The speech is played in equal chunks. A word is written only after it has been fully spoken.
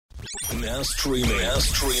Now streaming.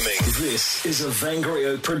 This is a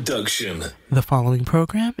Vangrio production. The following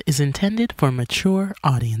program is intended for mature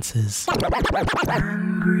audiences.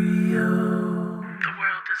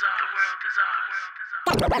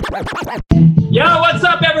 Yo, what's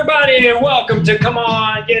up, everybody, and welcome to Come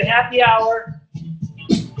On, Get Happy Hour.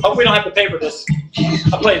 Hope we don't have to pay for this.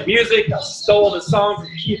 I played music. I stole the song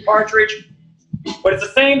from Keith Partridge, but it's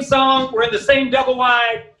the same song. We're in the same double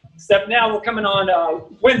wide. Except now we're coming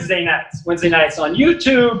on Wednesday nights on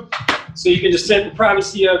YouTube. So you can just sit in the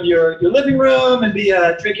privacy of your living room and be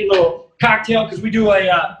drinking a little cocktail, because we do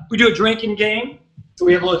a drinking game. So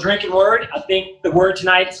we have a little drinking word. I think the word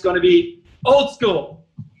tonight is going to be old school.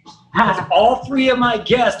 All three of my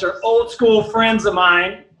guests are old school friends of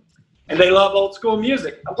mine, and they love old school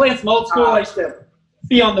music. I'm playing some old school. I used to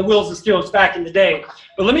be on the Wheels of Steel back in the day.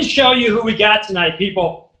 But let me show you who we got tonight,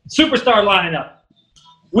 people. Superstar lineup.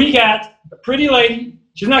 We got a pretty lady.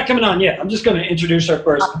 She's not coming on yet. I'm just going to introduce her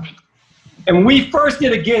first. And when we first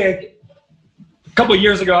did a gig a couple of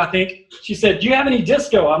years ago, I think, she said, "Do you have any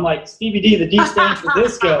disco?" I'm like, "Stevie D, the D stands for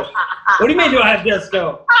disco." "What do you mean, do I have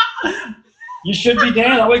disco?" "You should be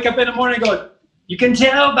dancing." I wake up in the morning and go, "You can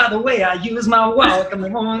tell by the way I use my walk." I'm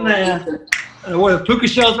like, "Oh, man." I wore the puka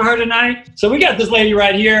shells for her tonight. So we got this lady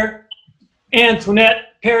right here,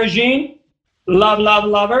 Antoinette Perugin.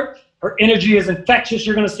 Love her. Her energy is infectious.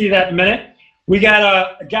 You're going to see that in a minute. We got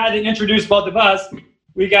a guy that introduced both of us.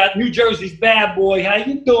 We got New Jersey's bad boy. How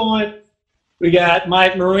you doing? We got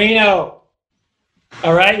Mike Marino.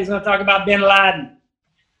 All right, he's going to talk about Bin Laden.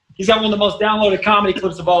 He's got one of the most downloaded comedy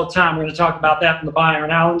clips of all time. We're going to talk about that from the Byron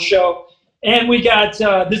Allen Show. And we got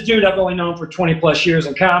this dude I've only known for 20 plus years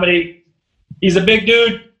in comedy. He's a big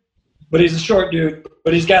dude, but he's a short dude.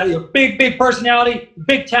 But he's got a big personality,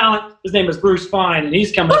 big talent. His name is Bruce Fine, and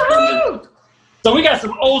he's coming up. So we got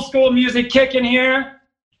some old school music kicking here.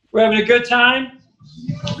 We're having a good time.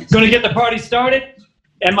 Going to get the party started.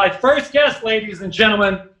 And my first guest, ladies and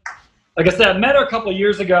gentlemen, like I said, I met her a couple of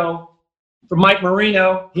years ago from Mike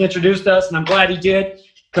Marino. He introduced us, and I'm glad he did,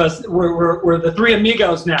 because we're the three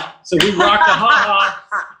amigos now. So we rock the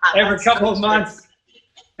ha-ha every couple of months.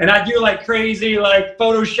 And I do like crazy, like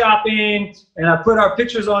photoshopping, and I put our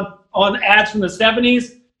pictures on ads from the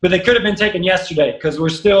 70s, but they could have been taken yesterday, because we're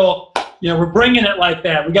still, we're bringing it like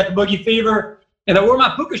that. We got the boogie fever, and I wore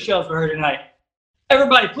my puka shells for her tonight.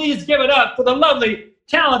 Everybody, please give it up for the lovely,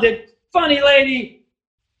 talented, funny lady,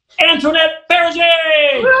 Antoinette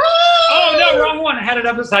Perugin. Oh, no, wrong one. I had it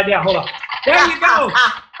up upside down. Hold on. There you go.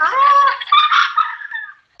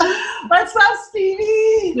 What's up,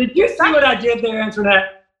 Stevie? Did you see what I did there,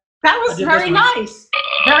 Antoinette? That was very nice.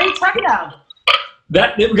 Very techno.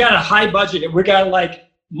 We got a high budget. We got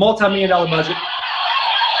like multi-million-dollar budget.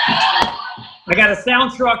 I got a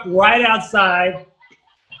sound truck right outside.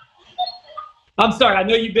 I'm sorry. I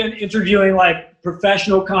know you've been interviewing like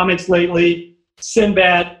professional comics lately.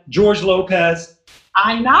 Sinbad, George Lopez.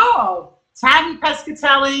 I know. Tabby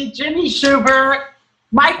Pescatelli, Jimmy Schubert,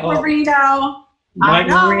 Mike Marino. Mike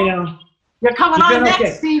Marino. You're coming on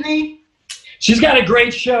next, Stevie. She's got a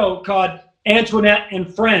great show called Antoinette and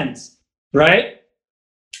Friends, right?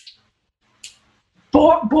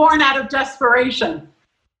 Born out of desperation,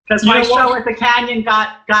 because my show at the Canyon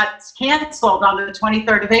got canceled on the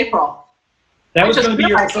 23rd of April. That was going to be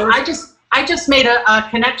your first? I just made a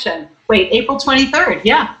connection. Wait, April 23rd,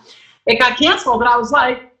 yeah. It got canceled, and I was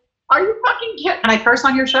like, "Are you fucking kidding? Can I curse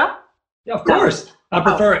on your show?" Yeah, of course. I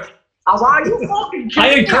prefer it. I was like, "Are you fucking kidding?"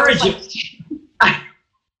 I encourage it.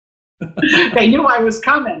 They knew I was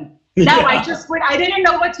coming. No, yeah. I didn't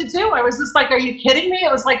know what to do. I was just like, "Are you kidding me?"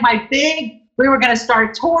 It was like we were going to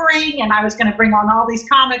start touring, and I was going to bring on all these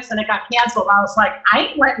comics, and it got canceled. I was like, I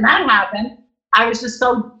ain't letting that happen. I was just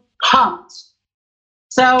so pumped.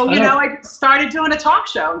 So, I started doing a talk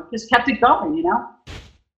show, just kept it going,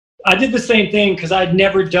 I did the same thing, because I'd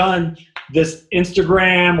never done this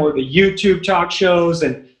Instagram or the YouTube talk shows,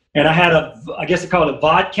 and I had I guess they call it a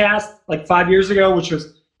vodcast like 5 years ago, which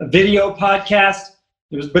was a video podcast.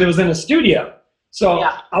 But it was in a studio. So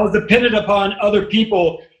yeah. I was dependent upon other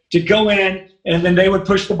people to go in, and then they would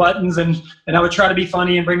push the buttons, and I would try to be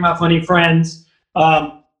funny and bring my funny friends.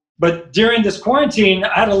 But during this quarantine,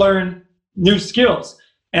 I had to learn new skills.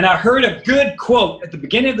 And I heard a good quote at the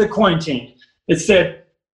beginning of the quarantine. It said,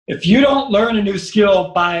 if you don't learn a new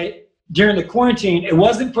skill during the quarantine, it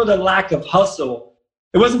wasn't for the lack of hustle.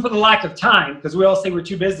 It wasn't for the lack of time, because we all say we're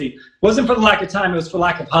too busy. It wasn't for the lack of time, it was for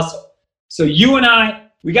lack of hustle. So you and I,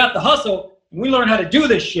 we got the hustle, and we learned how to do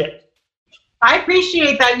this shit. I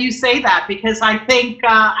appreciate that you say that, because I think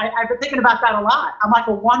I've been thinking about that a lot. I'm like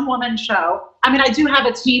a one-woman show. I mean, I do have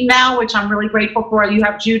a team now, which I'm really grateful for. You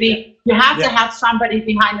have Judy. You have to have somebody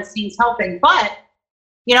behind the scenes helping. But,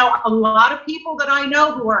 you know, a lot of people that I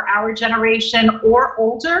know who are our generation or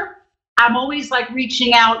older, I'm always like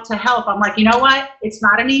reaching out to help. I'm like, you know what? It's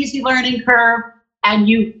not an easy learning curve, and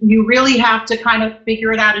you really have to kind of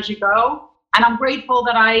figure it out as you go. And I'm grateful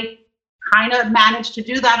that I kind of managed to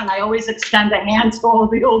do that, and I always extend a hand to all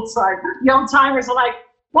of the old timers are like,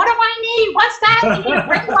 what do I need? What's that? You need a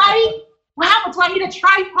ring light? Wow, do I need a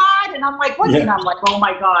tripod? And I'm like, what? And I'm like, oh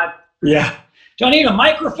my God. Yeah. Do I need a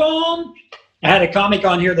microphone? I had a comic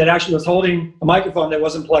on here that actually was holding a microphone that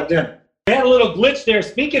wasn't plugged in. They had a little glitch there.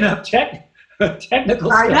 Speaking of technical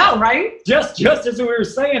stuff. I know, right? Just as we were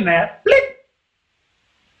saying that, blip.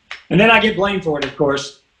 And then I get blamed for it, of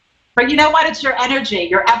course. But you know what? It's your energy.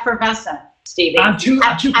 You're effervescent, Stevie. I'm too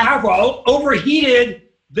powerful. I overheated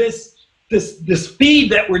this feed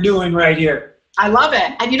that we're doing right here. I love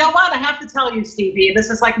it. And you know what? I have to tell you, Stevie, this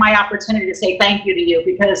is like my opportunity to say thank you to you,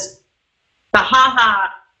 because the Ha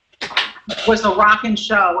Ha was a rockin'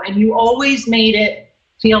 show, and you always made it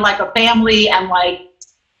feel like a family, and like,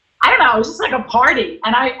 I don't know, it was just like a party.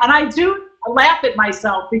 And I do laugh at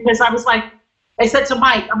myself, because I was like, I said to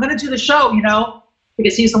Mike, I'm going to do the show, you know,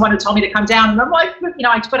 because he's the one who told me to come down. And I'm like, you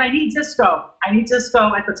know, but I need disco. I need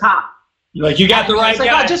disco at the top. You're like, you got the right guy.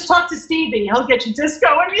 Like, just talk to Stevie. He'll get you disco.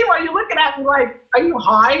 And meanwhile, you're looking at me like, are you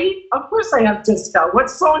high? Of course I have disco. What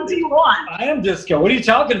song do you want? I am disco. What are you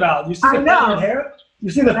talking about? You see the feathered hair? You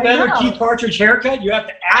see the feathered Keith Partridge haircut? You have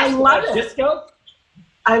to ask about disco?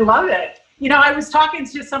 I love it. You know, I was talking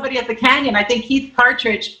to somebody at the Canyon. I think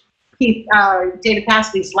David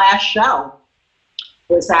Cassidy's last show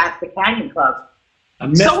was at the Canyon Club.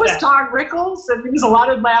 So was Todd Rickles, and there was a lot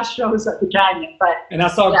of last shows at the Canyon. And I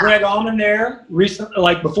saw Greg Allman there recently,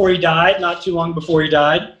 like before he died, not too long before he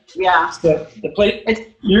died. Yeah. So the place,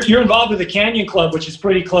 you're involved with the Canyon Club, which is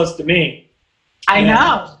pretty close to me. I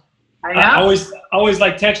know. I always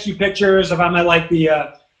like text you pictures of I'm at like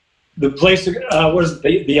the place. What is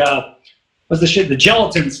it? What's the shit? The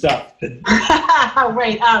gelatin stuff.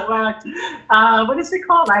 Wait. What is it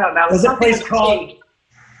called? I don't know. What's that place called?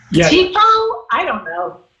 Yeah. Tipo? I don't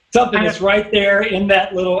know. Something that's right there in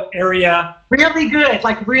that little area. Really good,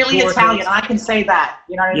 like really Italian. I can say that.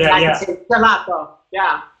 You know what I mean? I can say gelato.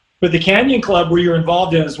 Yeah. But the Canyon Club, where you're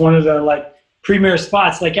involved in, is one of the like premier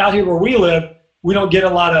spots. Like out here where we live, we don't get a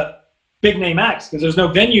lot of big name acts because there's no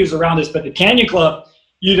venues around us. But the Canyon Club,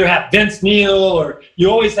 you either have Vince Neil or you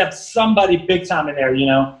always have somebody big time in there, you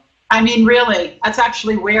know? I mean, really, that's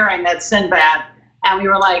actually where I met Sinbad. And we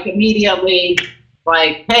were like immediately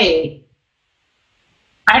like, hey,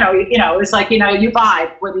 I know, you know, it was like, you know, you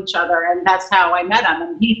vibe with each other. And that's how I met him.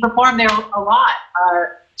 And he performed there a lot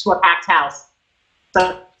to a packed house.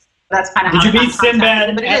 So that's kind of how. Did you meet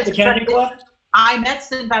Sinbad at the Canyon Club? I met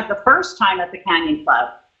Sinbad the first time at the Canyon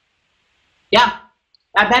Club. Yeah.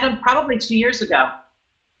 I met him probably 2 years ago.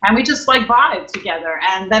 And we just like vibed together.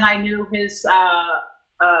 And then I knew his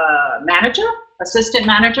assistant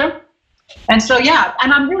manager. And so, yeah,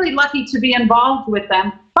 and I'm really lucky to be involved with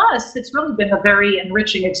them. Plus, it's really been a very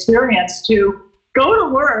enriching experience to go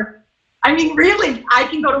to work. I mean, really, I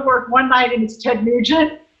can go to work one night and it's Ted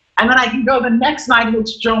Nugent, and then I can go the next night and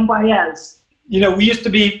it's Joan Baez. You know, we used to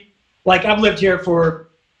be, like, I've lived here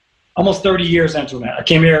for almost 30 years, Antoinette. I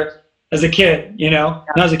came here as a kid, you know,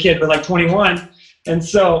 not as a kid, but like 21. And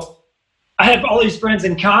so I have all these friends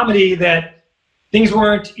in comedy that things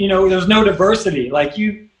weren't, you know, there was no diversity. Like,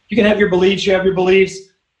 you can have your beliefs, you have your beliefs.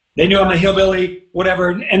 They knew I'm a hillbilly, whatever.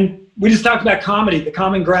 And we just talked about comedy. The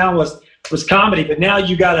common ground was comedy. But now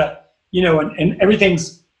you got to, you know, and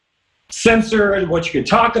everything's censored, what you can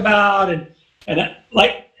talk about. And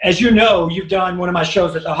like, as you know, you've done one of my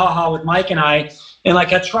shows at the Ha Ha with Mike and I. And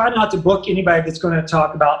like, I try not to book anybody that's going to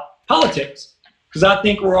talk about politics. Because I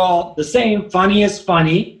think we're all the same. Funny is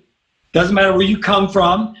funny. Doesn't matter where you come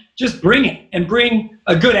from. Just bring it. And bring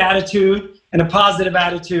a good attitude and a positive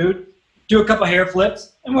attitude. Do a couple hair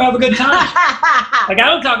flips, and we'll have a good time. Like, I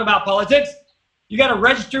don't talk about politics. You got to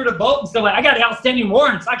register to vote and stuff. Like, I got outstanding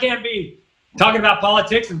warrants. I can't be talking about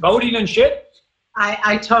politics and voting and shit.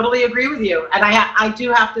 I totally agree with you. And I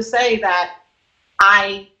do have to say that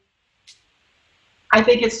I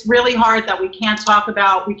think it's really hard that we can't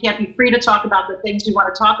be free to talk about the things we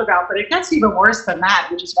want to talk about. But it gets even worse than that,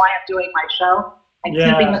 which is why I'm doing my show and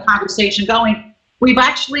keeping the conversation going. We've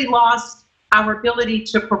actually lost our ability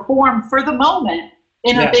to perform for the moment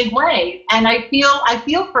in a big way. And I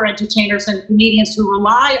feel for entertainers and comedians who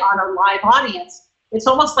rely on a live audience. It's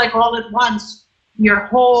almost like all at once, your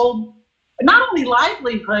whole not only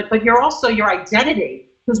livelihood, but you're also your identity,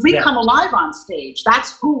 because we come alive on stage.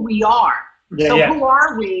 That's who we are. Who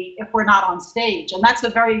are we if we're not on stage? And that's a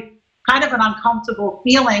very kind of an uncomfortable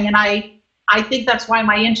feeling. And I think that's why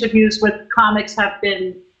my interviews with comics have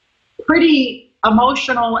been pretty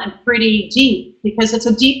emotional and pretty deep, because it's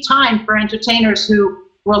a deep time for entertainers who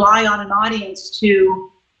rely on an audience to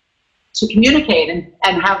communicate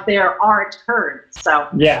and have their art heard. So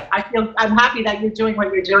I'm happy that you're doing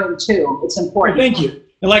what you're doing too. It's important. Well, thank you.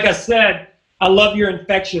 And like I said, I love your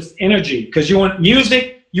infectious energy, because you want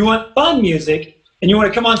music, you want fun music, and you want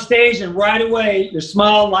to come on stage and right away your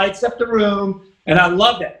smile lights up the room. And I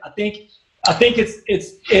love that. I think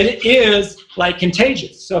it is like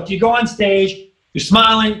contagious. So if you go on stage, you're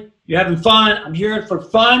smiling, you're having fun. I'm here for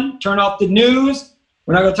fun. Turn off the news.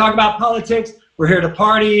 We're not going to talk about politics. We're here to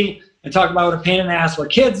party and talk about what a pain in the ass our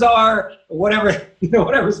kids are, or whatever,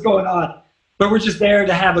 whatever's going on. But we're just there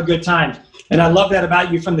to have a good time. And I love that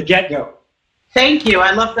about you from the get-go. Thank you.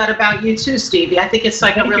 I love that about you too, Stevie. I think it's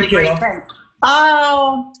like a really great thing.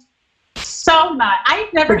 Oh, so much.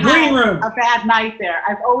 I've never had a bad night there.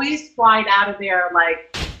 I've always flied out of there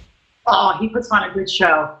like, oh, he puts on a good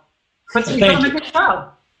show. Puts on a good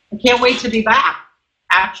show. I can't wait to be back.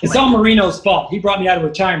 Actually, it's all Marino's fault. He brought me out of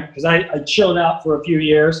retirement because I chilled out for a few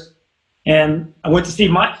years, and I went to see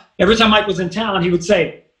Mike. Every time Mike was in town, he would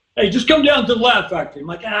say, "Hey, just come down to the Laugh Factory." I'm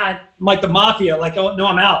like, I'm like the mafia. Like, oh no,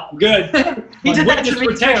 I'm out. I'm good. He did that to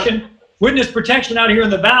me too. Witness protection out here in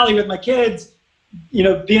the valley with my kids.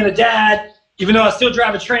 Being a dad, even though I still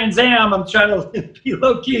drive a Trans Am, I'm trying to be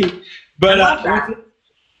low key. But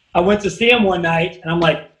I went to see him one night, and I'm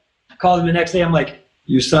like, I called him the next day. I'm like,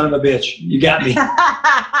 "You son of a bitch, you got me."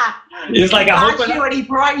 He's like, "I hope you," and he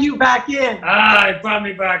brought you back in. He brought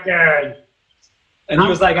me back in, and he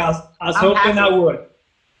was like, "I was hoping I would."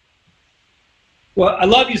 Well, I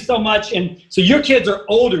love you so much, and so your kids are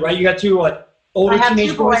older, right? You got two older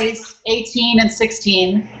teenage boys. I have two boys, 18 and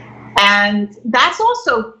 16, and that's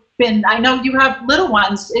also been. I know you have little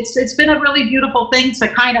ones. It's been a really beautiful thing to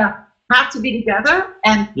kind of have to be together,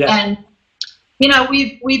 and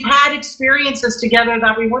we've had experiences together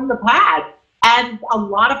that we wouldn't have had, and a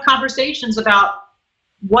lot of conversations about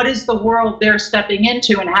what is the world they're stepping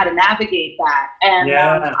into and how to navigate that. And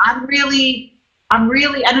I'm really, and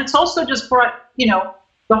it's also just brought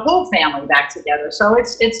the whole family back together. So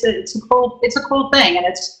it's a cool thing, and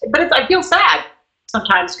I feel sad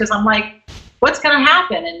sometimes because I'm like, what's going to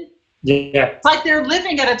happen? And it's like they're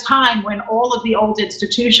living at a time when all of the old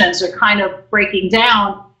institutions are kind of breaking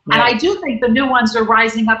down. Yeah. And I do think the new ones are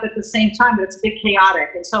rising up at the same time, but it's a bit chaotic.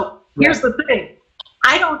 And so here's the thing.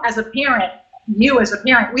 I don't, as a parent, you as a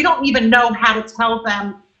parent, we don't even know how to tell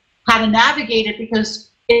them how to navigate it because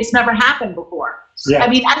it's never happened before. Yeah. I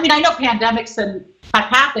mean, I know pandemics have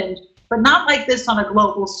happened, but not like this on a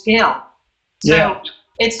global scale. So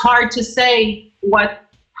it's hard to say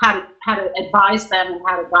how to advise them and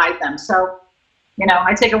how to guide them. So,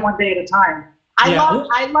 I take it one day at a time.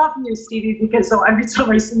 I love you, Stevie, because every time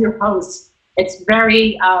I see your posts, it's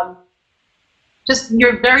very,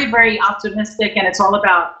 you're very, very optimistic, and it's all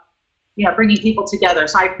about, bringing people together.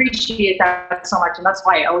 So I appreciate that so much, and that's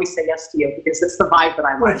why I always say yes to you, because it's the vibe that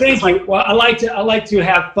I like. Well, thank you. Well, I like to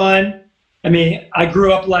have fun. I mean, I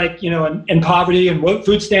grew up in poverty and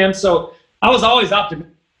food stamps, so I was always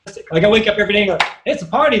optimistic. Like I wake up every day and go, "It's a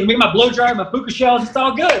party. Let me get my blow dryer, my puka shells. It's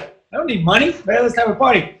all good. I don't need money. Man, let's have a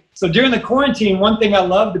party." So during the quarantine, one thing I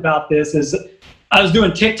loved about this is I was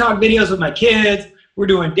doing TikTok videos with my kids. We're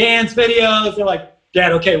doing dance videos. They're like,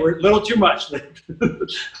 "Dad, okay, we're a little too much."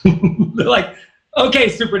 They're like, "Okay,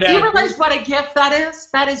 super dad." Do you realize what a gift that is?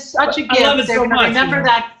 That is such a gift. I love it so much. Remember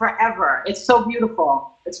that forever. It's so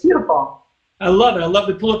beautiful. It's beautiful. I love it. I love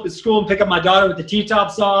to pull up at school and pick up my daughter with the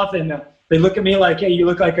T-tops off, and they look at me like, "Hey, you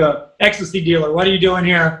look like a ecstasy dealer. What are you doing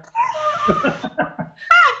here?"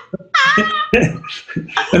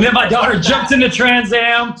 And then my daughter jumps into Trans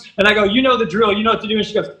Am, and I go, "You know the drill. You know what to do." And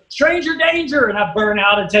she goes, "Stranger danger," and I burn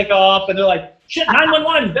out and take off, and they're like, "Shit,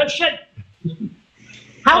 911, that shit."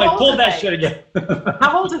 How old pulled are that they? shit again.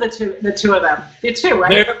 How old are the two of them? You're two,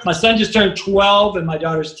 right? My son just turned 12, and my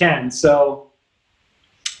daughter's 10. So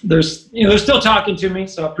they're still talking to me,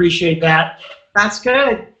 so I appreciate that. That's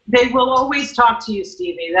good. They will always talk to you,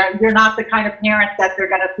 Stevie. You're not the kind of parent that they're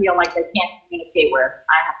going to feel like they can't communicate with.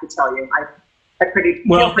 I have to tell you,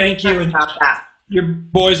 thank you. About that. Your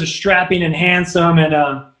boys are strapping and handsome, and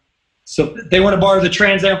so they want to borrow the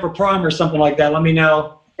Trans Am for prom or something like that. Let me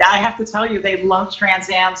know. I have to tell you, they love Trans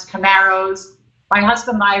Ams, Camaros. My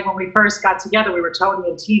husband and I, when we first got together, we were Tony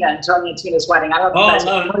and Tina and Tony and Tina's wedding. I don't know if you guys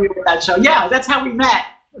are familiar with that show. Yeah, that's how we met.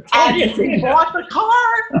 And we bought the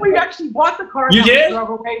car. We actually bought the car You that did? we drove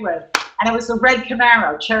away with. And it was a red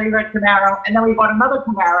Camaro, cherry red Camaro. And then we bought another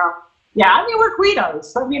Camaro. Yeah, I mean, we're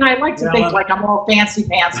Guidos. I mean, I like to think like I'm all fancy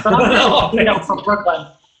pants, but I'm a Guido from Brooklyn.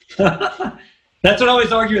 That's what I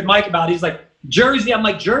always argue with Mike about. He's like, Jersey. I'm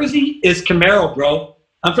like, Jersey is Camaro, bro.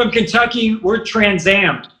 I'm from Kentucky. We're Trans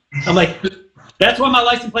Am. I'm like, that's why my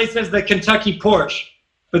license plate says the Kentucky Porsche.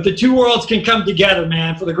 But the two worlds can come together,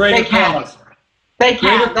 man, for the greater cause. They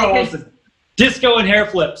can. Greater cause. Disco and hair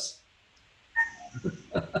flips.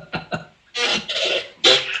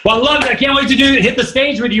 Well, I love it. I can't wait to hit the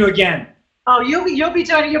stage with you again. Oh, you'll be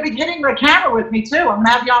hitting the camera with me too. I'm gonna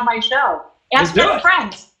have you on my show. Ask your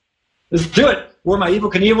friends. Let's do it. Wore my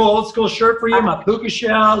Evel Knievel old school shirt for you, my puka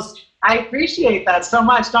shells. I appreciate that so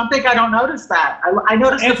much. Don't think I don't notice that. I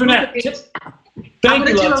noticed Antoinette, thank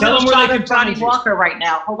you, love. Tell them where they can Johnny find you. Walker right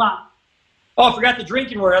now. Hold on. Oh, I forgot the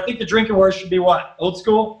drinking word. I think the drinking word should be what? Old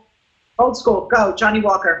school? Old school. Go, Johnny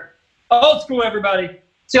Walker. Old school, everybody.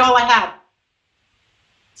 See all I have.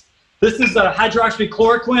 This is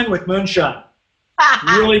hydroxychloroquine with moonshine.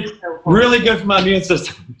 Really good for my immune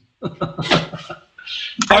system. All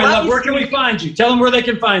right, love, where can we find you? Tell them where they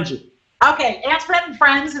can find you. Okay, Antoinette and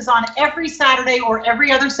Friends is on every Saturday or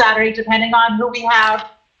every other Saturday, depending on who we have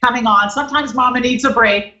coming on. Sometimes Mama needs a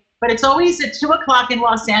break, but it's always at 2 o'clock in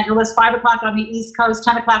Los Angeles, 5 o'clock on the East Coast,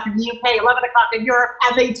 10 o'clock in the UK, 11 o'clock in Europe,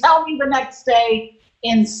 and they tell me the next day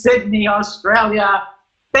in Sydney, Australia.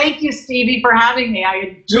 Thank you, Stevie, for having me. I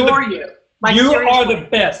adore you. Like, you seriously. are the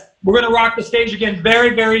best. We're going to rock the stage again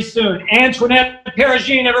very, very soon. Antoinette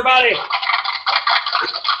Perugine, everybody.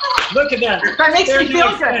 Look at that. That makes There's me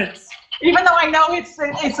feel the good. expense. Even though I know it's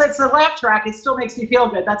a laugh track, it still makes me feel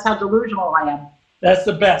good. That's how delusional I am. That's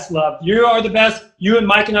the best, love. You are the best. You and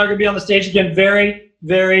Mike and I are going to be on the stage again very,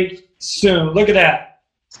 very soon. Look at that.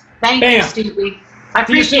 Thank you, Stevie. I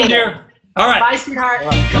See you soon, appreciate it. dear. All right. Bye, sweetheart.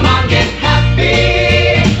 Come on, get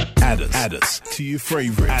happy. Add us to your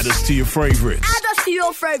favorites. Add us to your favorites. Add us to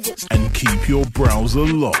your favorites. And keep your browser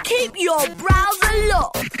locked. Keep your browser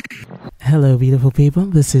locked. Hello, beautiful people.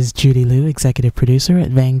 This is Judy Liu, executive producer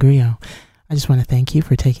at Vangrio. I just want to thank you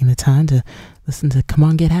for taking the time to listen to Come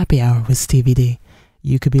On Get Happy Hour with Stevie D.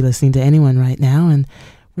 You could be listening to anyone right now, and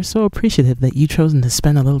we're so appreciative that you've chosen to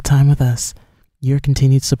spend a little time with us. Your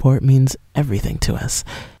continued support means everything to us.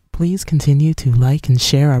 Please continue to like and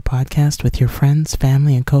share our podcast with your friends,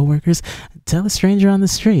 family, and coworkers. Tell a stranger on the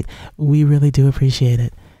street. We really do appreciate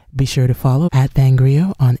it. Be sure to follow at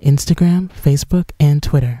Vangrio on Instagram, Facebook, and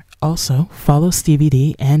Twitter. Also, follow Stevie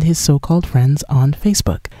D and his so-called friends on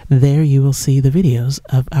Facebook. There you will see the videos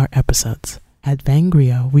of our episodes. At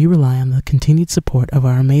Vangrio, we rely on the continued support of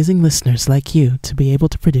our amazing listeners like you to be able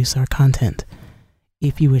to produce our content.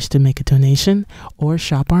 If you wish to make a donation or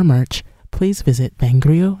shop our merch, please visit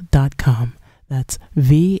vangrio.com. That's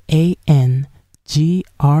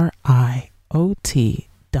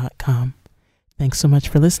VANGRIOT.com. Thanks so much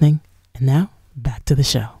for listening. And now, back to the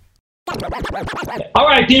show. All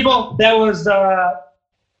right, people. That was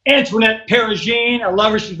Antoinette Perugine. I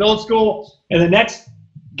love her. She's old school. And the next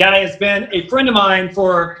guy has been a friend of mine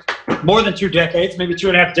for more than 2 decades, maybe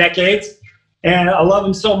 2.5 decades. And I love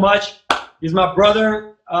him so much. He's my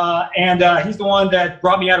brother, and he's the one that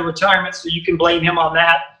brought me out of retirement, so you can blame him on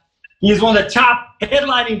that. He's one of the top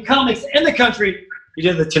headlining comics in the country. He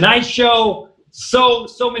did The Tonight Show, so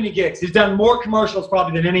many gigs. He's done more commercials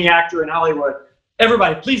probably than any actor in Hollywood.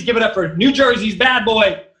 Everybody, please give it up for New Jersey's bad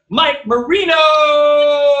boy, Mike Marino.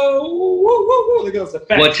 Woo, woo, woo. Look at those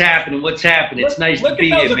effects. What's happening? It's nice to be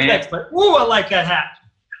here, man. Effects, but, woo, I like that hat.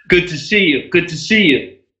 Good to see you.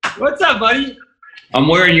 What's up, buddy? I'm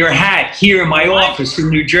wearing your hat here in my office in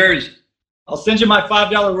New Jersey. I'll send you my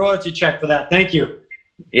 $5 royalty check for that. Thank you.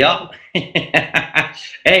 Yep.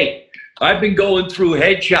 Hey, I've been going through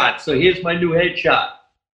headshots, so here's my new headshot.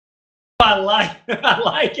 I like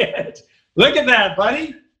it. Look at that,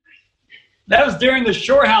 buddy. That was during the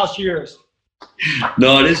Shore House years.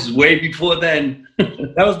 No, this is way before then.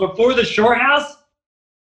 That was before the Shore House?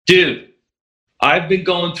 Dude, I've been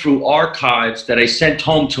going through archives that I sent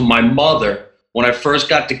home to my mother when I first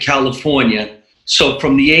got to California. So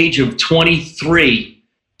from the age of 23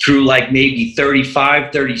 through like maybe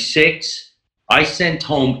 35, 36, I sent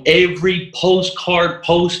home every postcard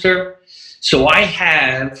poster. So I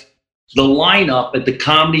have the lineup at the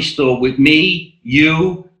Comedy Store with me,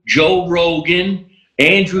 you, Joe Rogan,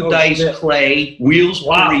 Andrew Dice Clay, Wheels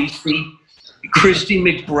Parisi, Christy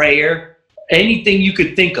McBrayer, anything you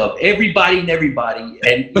could think of, everybody and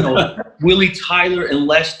you know, Willie Tyler and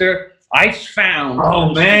Lester. I found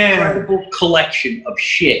an incredible collection of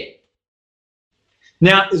shit.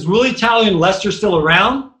 Now, is Willie Talley and Lester still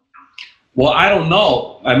around? Well, I don't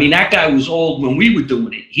know. I mean, that guy was old when we were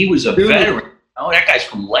doing it. He was a veteran. Oh, that guy's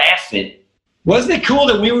from Laughing. Wasn't it cool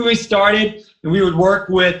that when we started and we would work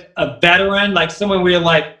with a veteran, like someone we were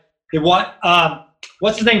like,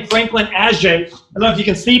 what's his name? Franklin Ajay. I don't know if you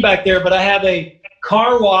can see back there, but I have a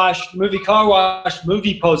car wash movie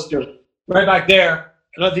poster right back there.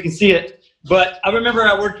 I don't know if you can see it. But I remember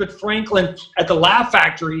I worked with Franklin at the Laugh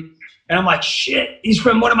Factory, and I'm like, shit, he's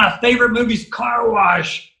from one of my favorite movies, Car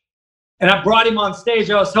Wash. And I brought him on stage.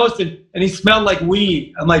 I was hosting, and he smelled like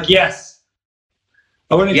weed. I'm like, yes.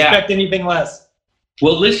 I wouldn't expect anything less.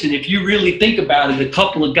 Well, listen, if you really think about it, a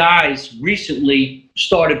couple of guys recently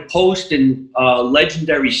started posting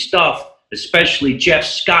legendary stuff, especially Jeff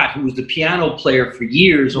Scott, who was the piano player for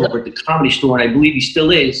years over at the Comedy Store, and I believe he still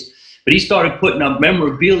is. But he started putting up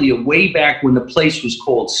memorabilia way back when the place was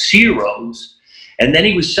called Ciro's. And then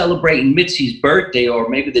he was celebrating Mitzi's birthday, or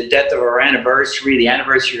maybe the death of her anniversary, the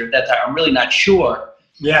anniversary of that time. I'm really not sure.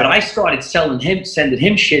 Yeah. But I started sending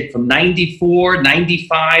him shit from 94,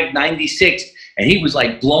 95, 96. And he was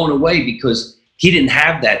like blown away because he didn't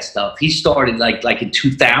have that stuff. He started like in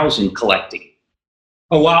 2000 collecting.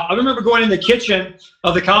 Oh, wow. I remember going in the kitchen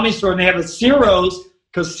of the Comedy Store, and they have the Ciro's.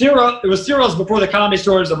 Because it was Ciro's before the Comedy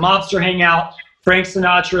Store. It was a mobster hangout, Frank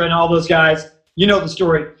Sinatra and all those guys. You know the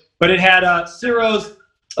story. But it had Ciro's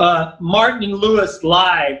Martin and Lewis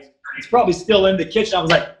live. It's probably still in the kitchen. I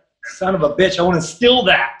was like, son of a bitch, I want to steal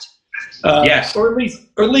that. Yes. Or at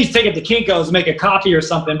least take it to Kinko's, make a copy or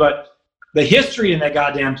something. But the history in that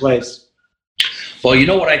goddamn place. Well, you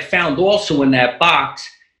know what I found also in that box?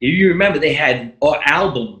 You remember they had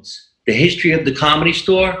albums, the history of the Comedy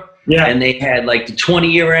Store. Yeah. And they had like the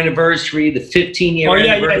 20-year anniversary, the 15-year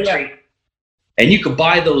anniversary. Yeah. And you could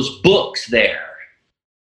buy those books there.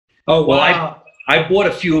 Oh, wow. Well, I bought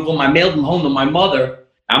a few of them. I mailed them home to my mother.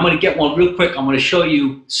 I'm going to get one real quick. I'm going to show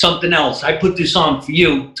you something else. I put this on for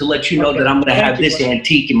you to let you know that I'm going to have this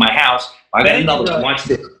antique in my house. I got another one. Watch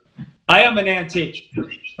this. I am an antique.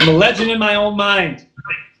 I'm a legend in my own mind.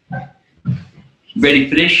 Ready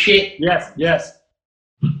for this shit? Yes, yes.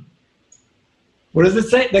 What does it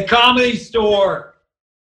say? The Comedy Store.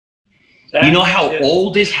 You know how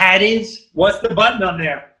old this hat is? What's the button on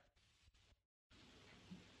there?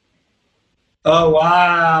 Oh,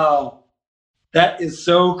 wow. That is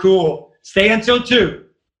so cool. Stay until 2.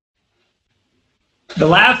 The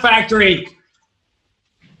Laugh Factory.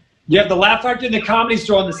 You have the Laugh Factory and the Comedy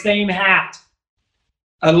Store on the same hat.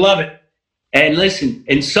 I love it. And listen,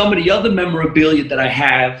 and some of the other memorabilia that I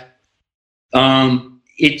have,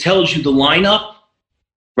 it tells you the lineup.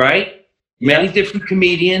 Right? Many different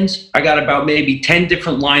comedians. I got about maybe 10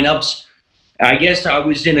 different lineups. I guess I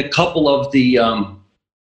was in a couple of the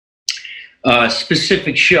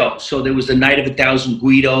specific shows. So there was the Night of 1,000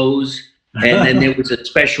 Guidos, and then there was a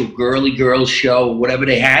special girly girls show, whatever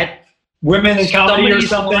they had. Women in comedy or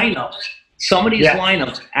something. Some of these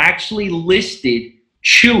lineups actually listed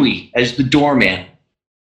Chewy as the doorman.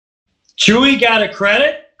 Chewy got a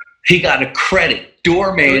credit? He got a credit.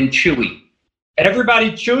 Doorman Chewy.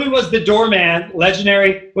 Everybody, Chewy was the doorman,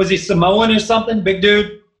 legendary. Was he Samoan or something, big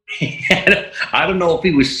dude? I don't know if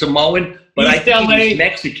he was Samoan, but I think he was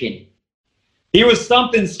Mexican. He was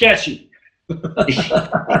something sketchy.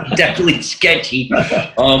 Definitely sketchy.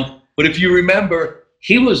 But if you remember,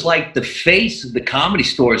 he was like the face of the Comedy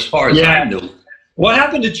Store as far as I knew. What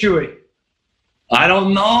happened to Chewy? I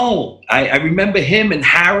don't know. I remember him and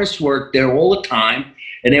Harris worked there all the time,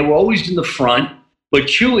 and they were always in the front. But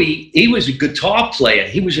Chewy, he was a guitar player.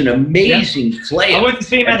 He was an amazing player. I went to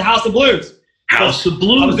see him at House of Blues. House of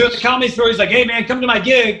Blues. I was doing the Comedy Store. He's like, hey, man, come to my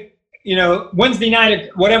gig, Wednesday night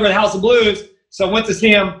at whatever, the House of Blues. So I went to see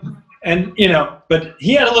him, and, but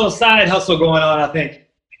he had a little side hustle going on, I think.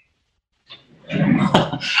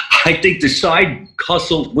 I think the side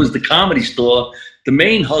hustle was the Comedy Store. The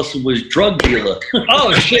main hustle was drug dealer.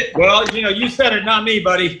 Oh, shit. Well, you said it, not me,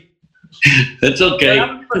 buddy. That's okay. I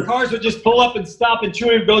remember cars would just pull up and stop, and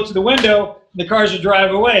Chewy would go to the window, and the cars would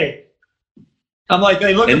drive away. I'm like,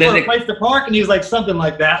 they looking for a place to park, and he's like, something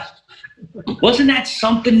like that. Wasn't that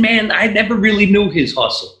something, man? I never really knew his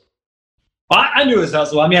hustle. I knew his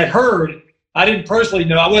hustle. I mean, I'd heard. I didn't personally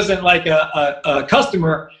know. I wasn't like a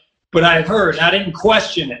customer, but I had heard. I didn't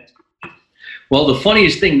question it. Well, the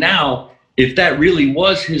funniest thing now, if that really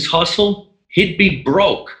was his hustle, he'd be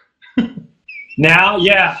broke. Now,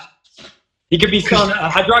 yeah. He could be selling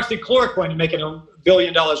hydroxychloroquine and making $1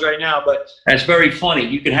 billion right now, but that's very funny.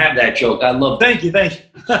 You can have that joke. I love that. Thank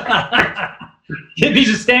you. He'd be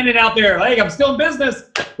just standing out there, like, I'm still in business.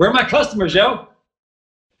 Where are my customers, yo?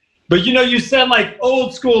 But you said like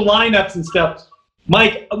old school lineups and stuff.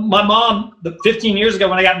 Mike, my mom, 15 years ago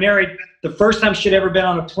when I got married, the first time she'd ever been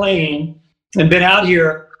on a plane and been out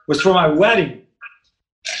here was for my wedding.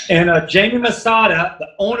 And Jamie Masada, the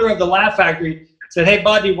owner of the Laugh Factory, said, "Hey,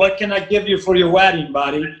 buddy, what can I give you for your wedding,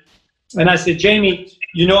 buddy?" And I said, "Jamie,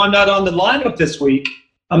 you know I'm not on the lineup this week.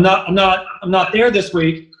 I'm not there this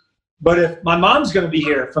week. But if my mom's going to be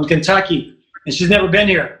here from Kentucky, and she's never been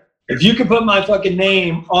here, if you could put my fucking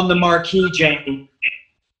name on the marquee, Jamie,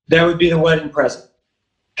 that would be the wedding present."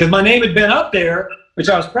 Because my name had been up there, which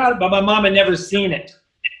I was proud of, but my mom had never seen it.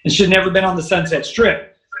 And she'd never been on the Sunset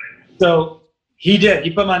Strip. So he did. He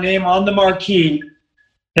put my name on the marquee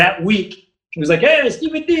that week. He was like, "Hey,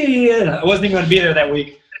 Stevie D." And I wasn't even going to be there that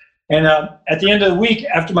week. And at the end of the week,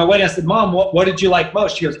 after my wedding, I said, "Mom, what did you like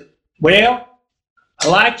most?" She goes, "Well, I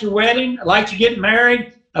liked your wedding. I liked you getting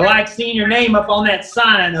married. I liked seeing your name up on that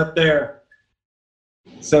sign up there."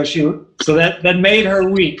 So that made her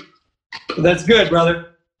week. So that's good, brother.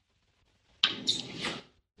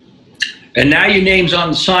 And now your name's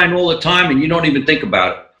on the sign all the time, and you don't even think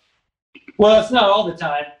about it. Well, it's not all the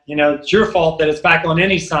time. You know, it's your fault that it's back on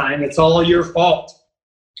any sign. It's all your fault.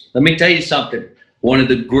 Let me tell you something. One of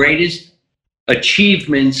the greatest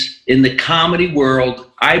achievements in the comedy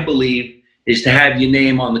world, I believe, is to have your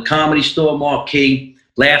name on the Comedy Store marquee,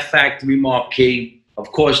 Laugh Factory marquee, of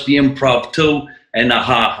course the Improv too, and the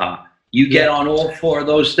Ha Ha. You get on all four of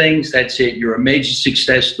those things, that's it. You're a major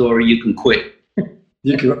success story. You can quit.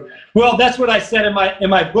 Well, that's what I said in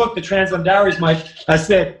my book, The Transland Diaries, Mike. I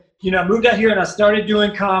said, you know, I moved out here and I started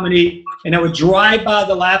doing comedy, and I would drive by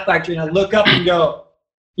the Laugh Factory and I'd look up and go,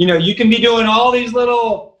 you know, you can be doing all these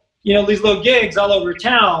little gigs all over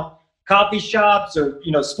town, coffee shops or,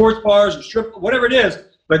 you know, sports bars or strip, whatever it is.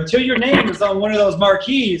 But until your name is on one of those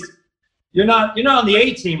marquees, you're not on the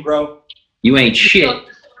A team, bro. You ain't shit.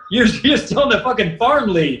 You're still in the fucking farm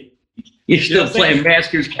league. You're still playing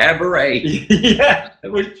Maskers Cabaret. Yeah,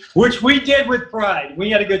 which we did with pride. We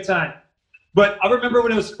had a good time. But I remember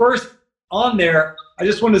when it was first on there, I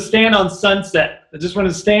just wanted to stand on Sunset. I just wanted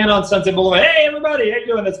to stand on Sunset Boulevard. Hey, everybody, how you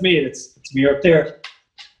doing? That's me. It's me up there.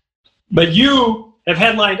 But you have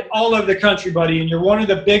headlined all over the country, buddy, and you're one of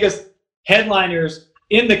the biggest headliners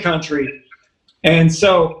in the country. And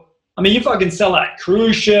so, I mean, you fucking sell out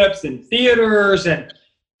cruise ships and theaters. And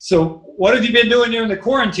so what have you been doing during the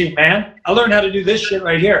quarantine, man? I learned how to do this shit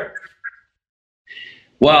right here.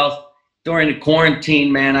 Well, during the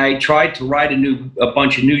quarantine, man, I tried to write a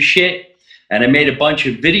bunch of new shit, and I made a bunch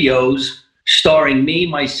of videos starring me,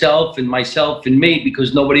 myself, and me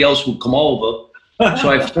because nobody else would come over.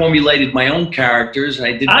 So I formulated my own characters, and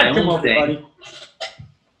I did my own thing. Buddy.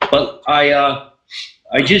 But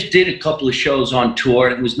I just did a couple of shows on tour,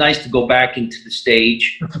 and it was nice to go back into the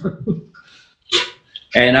stage.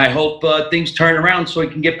 And I hope things turn around so I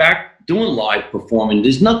can get back doing live performing.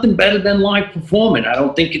 There's nothing better than live performing. I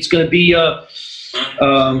don't think it's going to be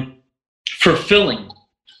fulfilling.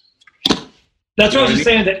 That's what I was just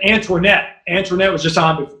saying to Antoinette. Antoinette was just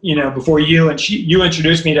on, you know, before you, and you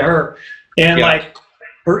introduced me to her. And like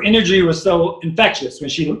her energy was so infectious when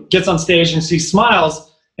she gets on stage and she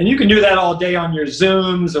smiles. And you can do that all day on your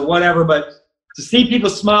Zooms or whatever, but to see people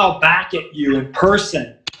smile back at you in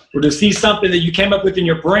person, or to see something that you came up with in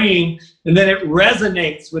your brain and then it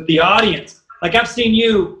resonates with the audience. Like I've seen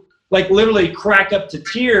you like literally crack up to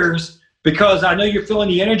tears because I know you're feeling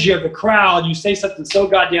the energy of the crowd. You say something so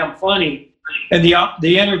goddamn funny and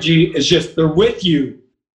the energy is just, they're with you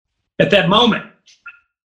at that moment.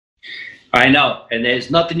 I know, and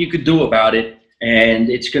there's nothing you could do about it. And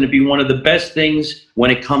it's going to be one of the best things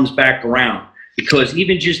when it comes back around, because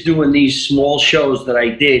even just doing these small shows that I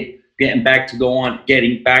did, getting back to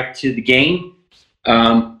the game,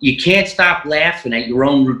 you can't stop laughing at your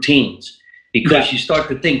own routines because you start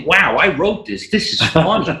to think, wow, I wrote this. This is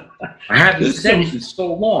funny. I haven't said it in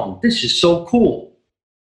so long. This is so cool.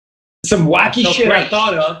 Some wacky shit I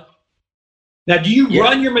thought of. Now, do you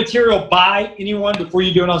run your material by anyone before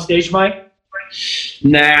you do it on stage, Mike?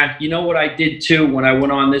 Nah, you know what I did too when I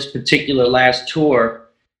went on this particular last tour?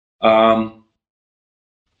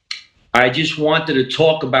 I just wanted to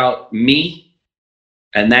talk about me,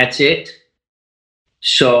 and that's it.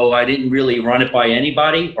 So I didn't really run it by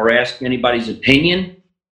anybody or ask anybody's opinion.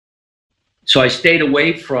 So I stayed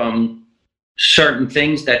away from certain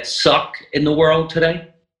things that suck in the world today.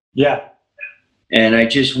 Yeah. And I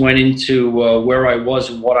just went into where I was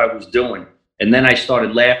and what I was doing. And then I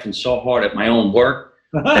started laughing so hard at my own work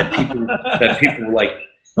that people were like,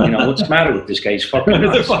 you know, what's the matter with this guy? He's fucking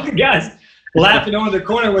nuts. The fucking guy's laughing over the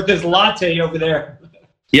corner with this latte over there.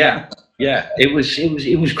 Yeah. It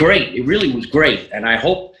was great. It really was great. And I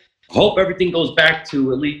hope hope everything goes back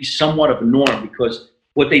to at least somewhat of a norm, because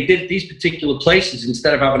what they did at these particular places,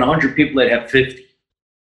 instead of having 100 people, they'd have 50.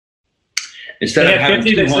 Instead They of had having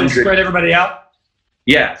 50, they 200. spread everybody out.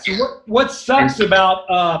 Yeah. So what sucks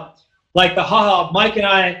about like the Haha? Mike and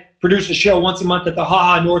I produce a show once a month at the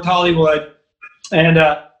Haha in North Hollywood, and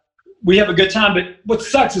we have a good time. But what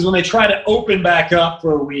sucks is when they try to open back up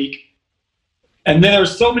for a week, and then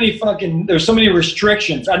there's so many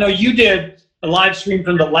restrictions. I know you did a live stream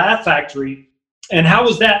from the Laugh Factory, and how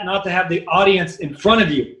was that not to have the audience in front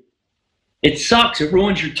of you? It sucks. It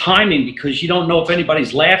ruins your timing because you don't know if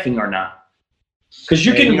anybody's laughing or not. Because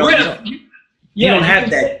you can riff. You don't have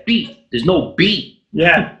that beat. There's no beat.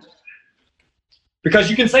 Yeah. Because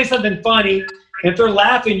you can say something funny, and if they're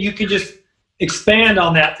laughing, you can just expand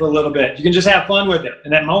on that for a little bit. You can just have fun with it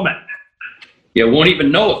in that moment. You won't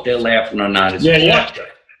even know if they're laughing or not. It's torture.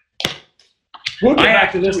 We'll get I back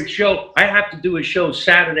have to to this. do a show. I have to do a show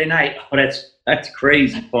Saturday night. Oh, that's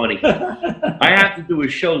crazy funny. I have to do a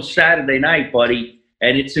show Saturday night, buddy,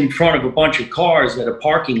 and it's in front of a bunch of cars at a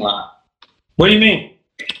parking lot. What do you mean?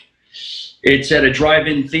 It's at a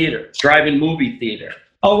drive-in movie theater.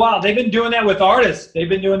 Oh, wow. They've been doing that with artists. They've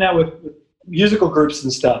been doing that with musical groups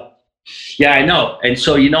and stuff. Yeah, I know. And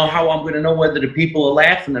so you know how I'm going to know whether the people are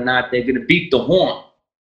laughing or not? They're going to beep the horn.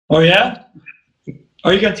 Oh, yeah?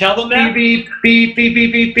 Are you going to tell them that? Beep, beep, beep,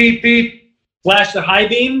 beep, beep, beep, beep. Flash the high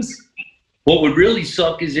beams? What would really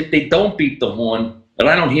suck is if they don't beep the horn, and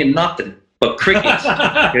I don't hear nothing but crickets.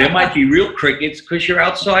 There might be real crickets because you're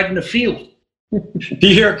outside in the field. If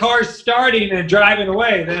you hear cars starting and driving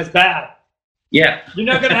away, then it's bad. Yeah. You're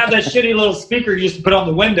not going to have that shitty little speaker you used to put on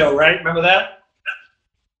the window, right? Remember that?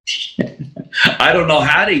 I don't know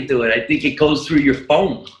how they do it. I think it goes through your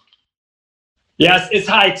phone. Yes, it's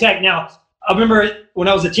high tech. Now, I remember when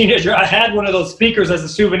I was a teenager, I had one of those speakers as a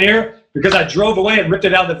souvenir because I drove away and ripped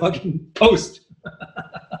it out of the fucking post.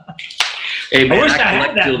 Hey man, I wish I I had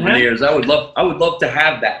collect that, souvenirs. I would love to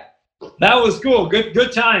have that. That was cool.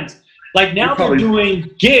 Good times. Like now they're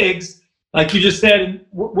doing gigs, like you just said.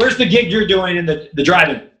 Where's the gig you're doing in the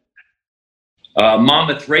drive-in?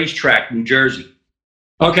 Monmouth Racetrack, New Jersey.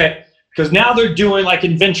 Okay, because now they're doing, like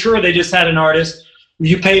in Ventura, they just had an artist.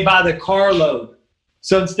 You pay by the carload.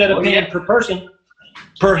 So instead of paying per person,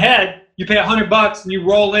 per head, you pay $100 and you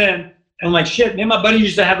roll in. And I'm like, shit, me and my buddy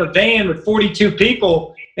used to have a van with 42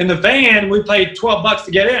 people. In the van, we paid $12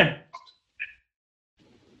 to get in.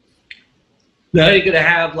 Now you're going to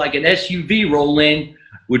have like an SUV roll in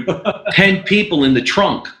with 10 people in the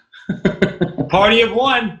trunk. Party of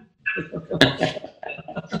one.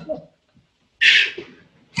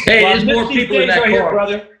 Hey, Well, there's more people in that car. Here,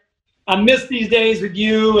 brother. I miss these days with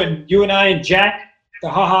you and I and Jack, the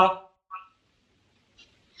Haha.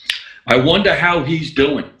 I wonder how he's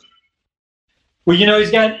doing. Well, you know,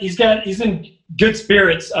 he's in good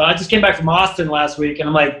spirits. I just came back from Austin last week, and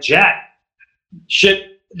I'm like, Jack,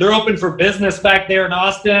 shit, they're open for business back there in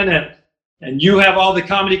Austin, and you have all the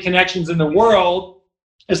comedy connections in the world.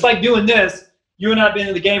 It's like doing this. You and I have been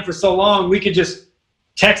in the game for so long, we could just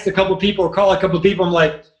text a couple people or call a couple people. I'm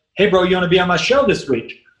like, hey, bro, you want to be on my show this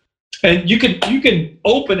week? And you can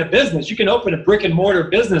open a business. You can open a brick and mortar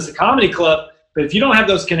business, a comedy club. But if you don't have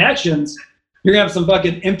those connections, you're going to have some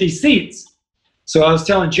fucking empty seats. So I was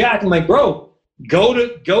telling Jack, I'm like, bro, go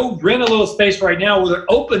rent a little space right now where they're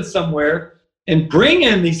open somewhere and bring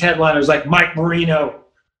in these headliners like Mike Marino.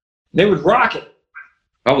 They would rock it.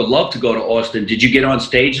 I would love to go to Austin. Did you get on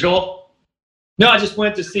stage at all? No, I just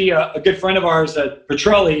went to see a good friend of ours,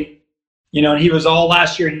 Petrelli. You know, and he was all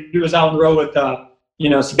last year. He was out on the road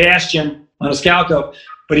with, Sebastian on Escalco.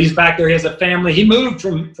 But he's back there. He has a family. He moved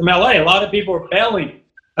from LA. A lot of people are bailing.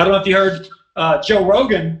 I don't know if you heard Joe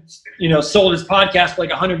Rogan, sold his podcast for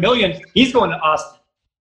like $100 million. He's going to Austin.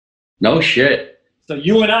 No shit. So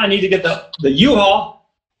you and I need to get the U-Haul.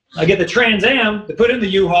 I get the Trans Am to put in the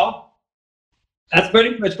U-Haul. That's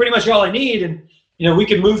pretty much all I need. And, we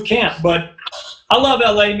can move camp. But I love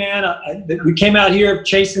LA, man. We came out here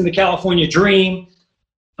chasing the California dream.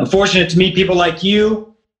 I'm fortunate to meet people like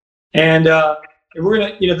you. And we're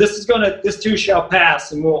going to, this too shall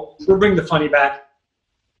pass. And we'll bring the funny back.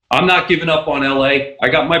 I'm not giving up on LA. I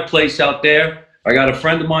got my place out there. I got a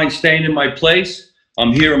friend of mine staying in my place.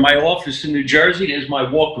 I'm here in my office in New Jersey. There's my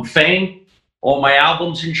Walk of Fame, all my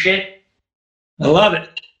albums and shit. I love it.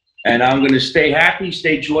 And I'm going to stay happy,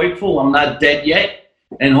 stay joyful. I'm not dead yet.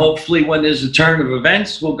 And hopefully when there's a turn of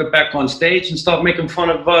events, we'll get back on stage and start making fun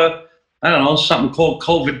of, something called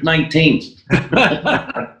COVID-19.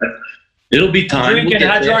 It'll be time. I'm drinking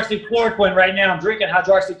hydroxychloroquine right now. I'm drinking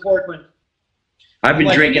hydroxychloroquine. I've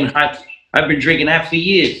been drinking that for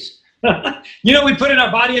years. You know, we put in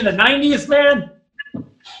our body in the 90s, man. Let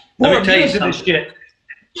We're me tell you immune to this something. shit.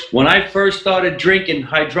 When I first started drinking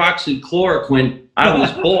hydroxychloroquine, I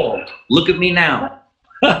was bald. Look at me now.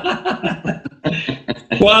 Well,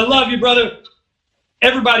 I love you, brother.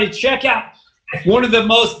 Everybody, check out one of the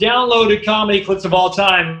most downloaded comedy clips of all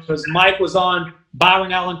time because Mike was on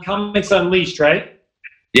Byron Allen Comics Unleashed, right?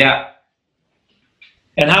 Yeah.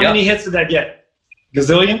 And how Yep. many hits did that get?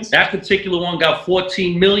 Gazillions? That particular one got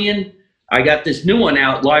 14 million. I got this new one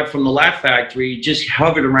out live from the Laugh Factory. Just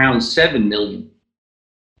hovered around 7 million.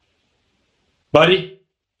 Buddy,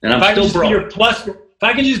 And if I I'm can still just be your broke. plus, if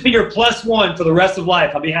I can just be your +1 for the rest of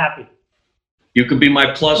life, I'll be happy. You could be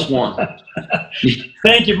my +1.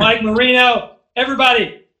 Thank you, Mike Marino.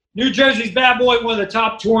 Everybody, New Jersey's bad boy, one of the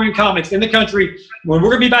top touring comics in the country. When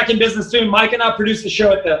we're gonna be back in business soon, Mike and I produce the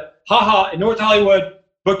show at the Ha Ha in North Hollywood.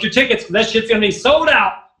 Book your tickets, 'cause that shit's gonna be sold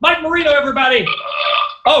out. Mike Marino, everybody.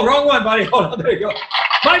 Oh, wrong one, buddy. Hold on, there you go.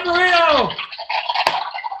 Mike Marino.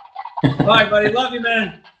 All right, buddy. Love you,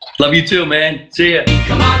 man. Love you too, man. See ya.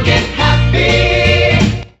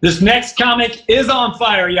 This next comic is on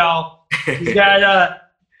fire, y'all. He's got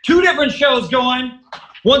 2 different shows going.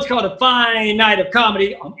 One's called A Fine Night of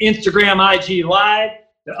Comedy on Instagram, IG Live.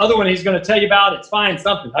 The other one he's going to tell you about, it's fine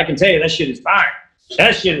something. I can tell you that shit is fine.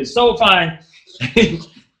 That shit is so fine.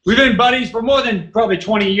 We've been buddies for more than probably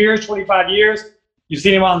 20 years, 25 years. You've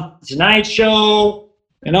seen him on Tonight Show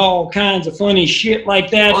and all kinds of funny shit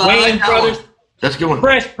like that. Well, I like Wayans that Brothers, one. That's a good one.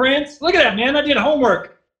 Fresh Prince. Look at that, man. I did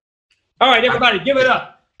homework. All right, everybody, give it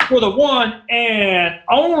up for the one and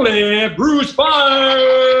only Bruce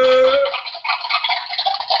Fire.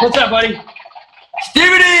 What's up, buddy?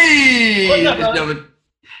 Stevie! What's up, brother?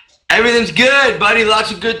 Everything's good, buddy.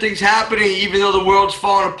 Lots of good things happening, even though the world's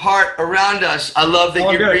falling apart around us. I love that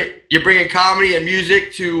All good. you're bringing comedy and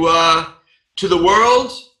music to the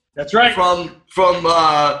world That's right. from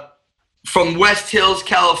West Hills,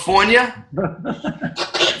 California.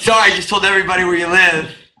 Sorry, I just told everybody where you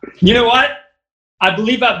live. You know what? I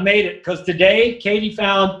believe I've made it because today Katie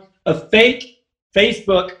found a fake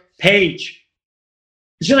Facebook page.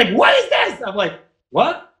 She's like, what is this? I'm like,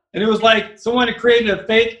 what? And it was like someone had created a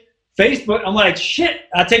fake Facebook. I'm like, shit,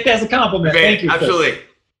 I take that as a compliment. Man, Thank you. absolutely.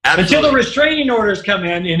 Until the restraining orders come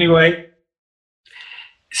in, anyway.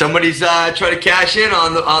 Somebody's trying to cash in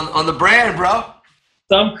on the brand, bro.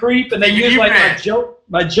 Some creep, and they You use like brand.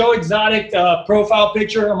 my Joe Exotic profile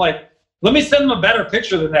picture. I'm like, let me send them a better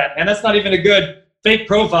picture than that, and that's not even a good fake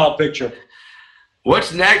profile picture.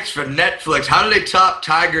 What's next for Netflix? How do they top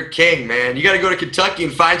Tiger King, man? You got to go to Kentucky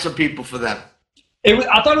and find some people for them.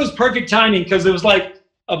 I thought it was perfect timing because it was like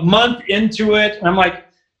a month into it, and I'm like,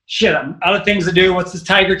 shit, I'm out of things to do. What's this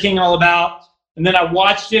Tiger King all about? And then I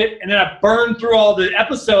watched it, and then I burned through all the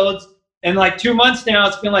episodes. And like 2 months now,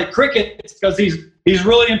 it's been like crickets because he's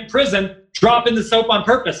really in prison, dropping the soap on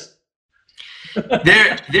purpose.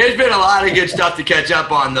 There's been a lot of good stuff to catch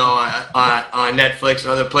up on, though, on Netflix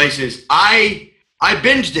and other places. I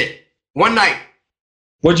binged it one night.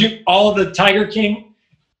 Would you all the Tiger King?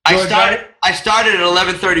 I started at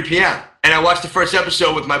 11:30 p.m. and I watched the first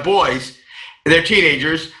episode with my boys. And they're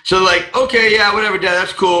teenagers, so like, okay, yeah, whatever, Dad,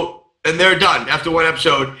 that's cool. And they're done after one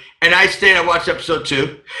episode. And I stayed. I watched episode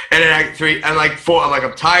 2, and then 3, and like 4. I'm like,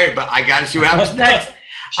 I'm tired, but I got to see what happens next.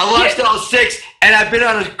 I watched all 6, and I've been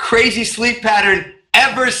on a crazy sleep pattern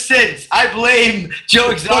ever since. I blame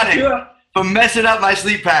Joe Exotic for messing up my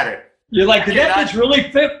sleep pattern. You're like, did that bitch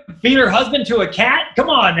really feed her husband to a cat? Come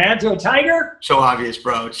on, man, to a tiger? So obvious,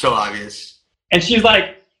 bro. It's so obvious. And she's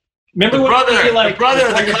like, remember The when brother, you like,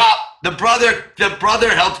 the cop, the brother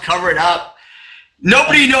helped cover it up.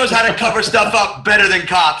 Nobody knows how to cover stuff up better than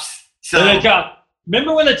cops. So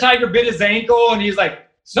remember when the tiger bit his ankle and he's like,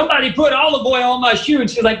 somebody put olive oil on my shoe, and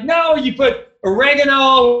she's like, no, you put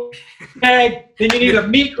oregano, egg, then you need a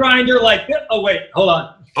meat grinder like this. Oh wait, hold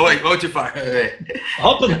on. Oh wait, go too far.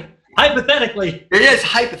 Hypothetically. It is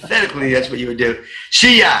hypothetically that's what you would do.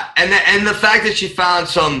 And the fact that she found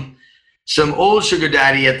some old sugar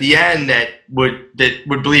daddy at the end that would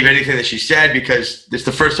believe anything that she said because it's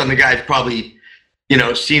the first time the guy's probably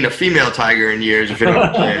seen a female tiger in years. If you know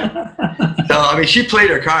what I'm saying. So I mean, she played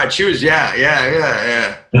her card. She was yeah.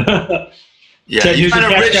 Yeah, You find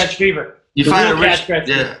a rich catch fever. You The find a real rich catch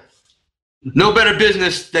fever. No better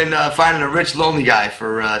business than finding a rich lonely guy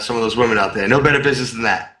for some of those women out there. No better business than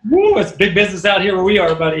that. Woo, it's big business out here where we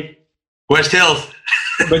are, buddy. West Hills.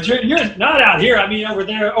 But you're not out here. I mean, over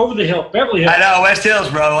there, over the hill, Beverly Hills. I know, West Hills,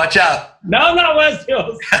 bro. Watch out. No, not West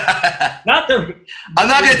Hills. Not the. I'm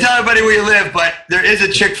not going to tell everybody where you live, but there is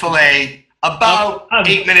a Chick-fil-A about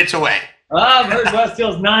 8 minutes away. I've heard West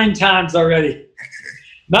Hills 9 times already.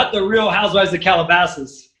 not the Real Housewives of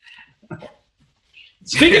Calabasas.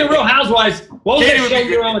 Speaking of Real Housewives, what was that show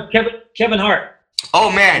you were on with Kevin Hart? Oh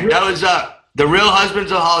man, that was The Real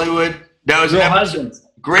Husbands of Hollywood. That was Real an Husbands.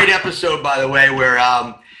 Great episode, by the way, where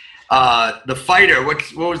the fighter, what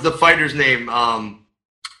was the fighter's name?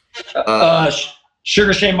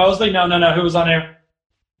 Sugar Shane Mosley? No. Who was on there?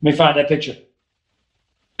 Let me find that picture.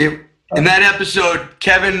 In that episode,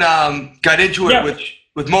 Kevin got into it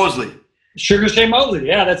with Mosley. Sugar Shane Mosley,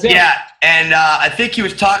 yeah, that's it. Yeah, and I think he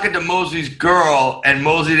was talking to Mosley's girl, and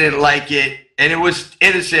Mosley didn't like it, and it was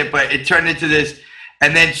innocent, but it turned into this.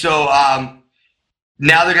 And then so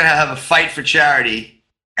now they're gonna have a fight for charity,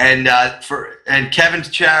 and Kevin's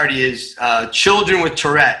charity is children with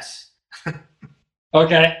Tourette's.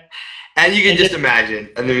 Okay. And you can just imagine.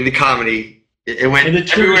 I mean, the comedy, it went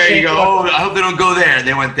everywhere you go. Oh, I hope they don't go there. And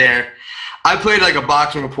they went there. I played like a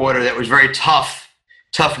boxing reporter that was very tough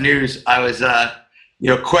news. I was,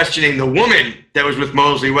 questioning the woman that was with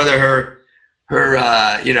Mosley, whether her,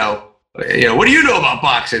 what do you know about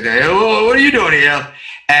boxing? What are you doing here?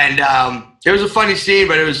 And it was a funny scene,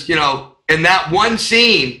 but it was, in that one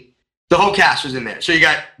scene, the whole cast was in there. So you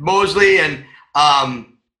got Mosley and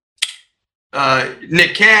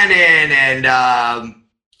Nick Cannon and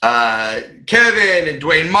Kevin and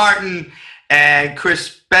Dwayne Martin and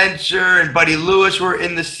Chris Spencer and Buddy Lewis were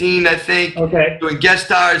in the scene, I think, doing guest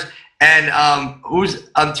stars. And I'm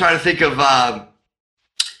trying to think of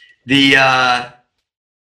the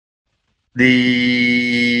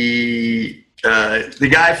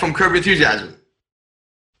guy from Curb Your Enthusiasm.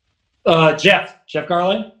 Jeff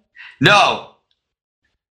Garland? No.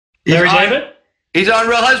 Larry David? He's on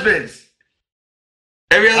Real Husbands.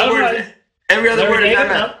 Every other word is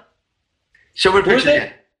MF. Show me the picture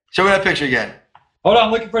again. Show me that picture again. Hold on,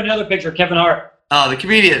 I'm looking for another picture of Kevin Hart. Oh, the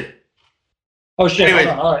comedian. Oh shit! Anyways.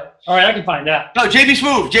 Hold on. All right, I can find that. No, JB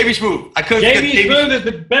Smoove. I couldn't. JB Smoove is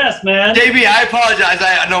the best, man. JB, I apologize.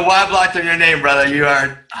 I know why I blocked on your name, brother. You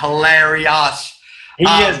are hilarious. He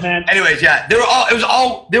is, man. Anyways, yeah, they were all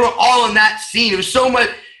in that scene. It was so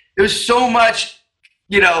much,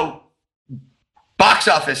 box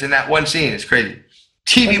office in that one scene. It's crazy.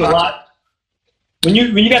 TV box office. When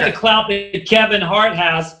you got the clout that Kevin Hart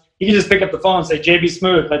has, you can just pick up the phone and say, JB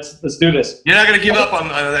Smoove, let's do this. You're not gonna give up on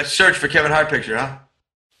that search for Kevin Hart picture, huh?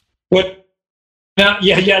 What? No,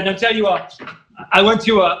 yeah. No, tell you what. I went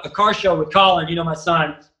to a car show with Colin, my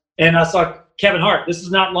son, and I saw Kevin Hart. This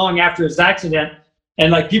is not long after his accident,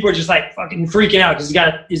 and like people are just like fucking freaking out because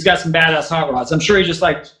he's got some badass hot rods. I'm sure he just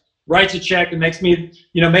like writes a check and makes me,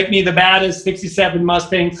 make me the baddest '67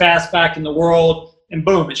 Mustang fastback in the world, and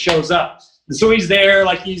boom, it shows up. And so he's there,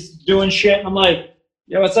 like he's doing shit, and I'm like,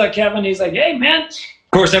 "Yo, what's up, Kevin?" He's like, "Hey, man."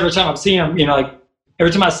 Of course, every time I see him,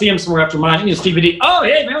 every time I see him somewhere after mine, Stevie D. Oh,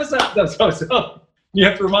 hey, man, what's up? So you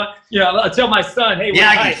have to remind, I tell my son, "Hey, what's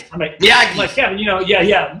up?" I'm like, Kevin,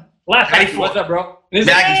 yeah. Laugh at you. What's up, bro? And he's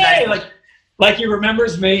like, "Hey," like he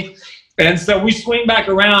remembers me. And so we swing back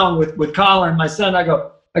around with Colin, my son. I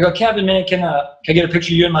go, Kevin, man, can I get a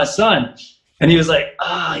picture of you and my son? And he was like,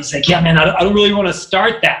 he's like, yeah, man, I don't really want to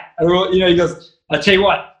start that. He goes, I'll tell you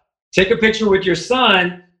what, take a picture with your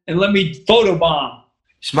son and let me photobomb.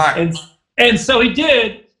 Smart. And so he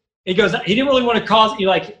did. He goes, he didn't really want to cause you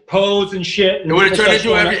like pose and shit. It would have turned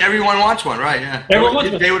into everyone wants one, right? Yeah. Everyone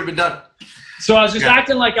wants one. They would have been done. So I was just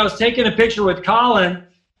acting like I was taking a picture with Colin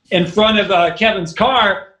in front of Kevin's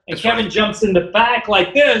car, and Kevin jumps in the back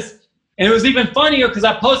like this. And it was even funnier because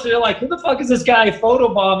I posted it like, who the fuck is this guy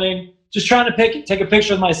photobombing? Just trying to take a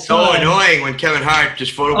picture of my son. So annoying when Kevin Hart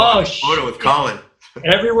just photobombed a photo with Colin.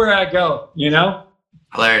 Everywhere I go,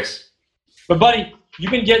 Hilarious. But buddy,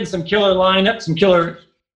 you've been getting some killer lineup, some killer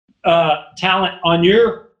talent on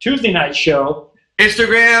your Tuesday night show.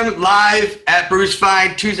 Instagram live at Bruce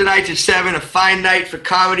Fine, Tuesday nights at 7, a fine night for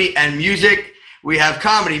comedy and music. We have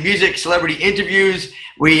comedy, music, celebrity interviews.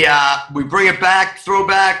 We bring it back,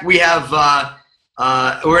 throwback. We have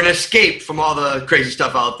we're an escape from all the crazy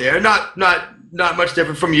stuff out there. Not much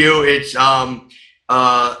different from you. It's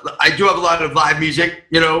I do have a lot of live music,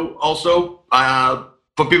 also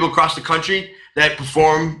from people across the country that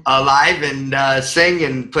perform live and sing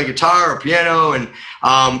and play guitar or piano, and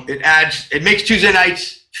it makes Tuesday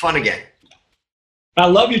nights fun again. I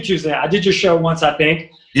love your Tuesday. I did your show once, I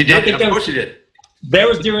think. You did? Of course you did. That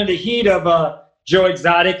was during the heat of Joe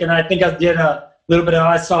Exotic, and I think I did a little bit of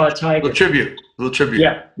I Saw a Tiger. A little tribute.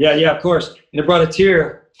 Yeah, of course. And it brought a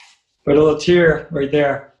little tear right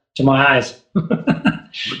there to my eyes.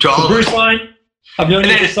 So Bruce Fine, I've known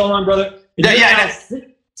you for so long, brother. I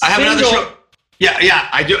have another show. Yeah,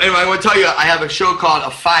 I do. And I want to tell you, I have a show called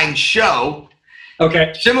A Fine Show.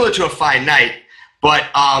 Okay. Similar to A Fine Night. But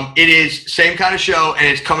it is same kind of show, and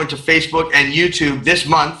it's coming to Facebook and YouTube this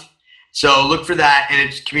month. So look for that, and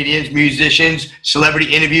it's comedians, musicians,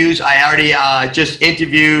 celebrity interviews. I already just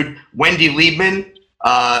interviewed Wendy Liebman.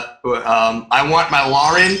 I want my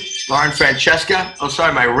Lauren Francesca. Oh,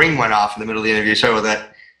 sorry, my ring went off in the middle of the interview. Sorry about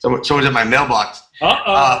that. Someone's at my mailbox.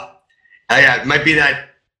 Yeah, it might be that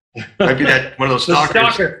one of those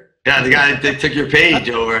stalkers. Yeah, the guy that took your page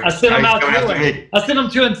over. I sent him out to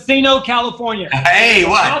Encino, California. Hey,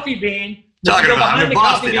 what? Coffee Bean. Talking about? I'm in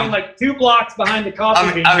Boston. I'm like 2 blocks behind the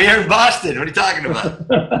Coffee Bean. I'm here in Boston. What are you talking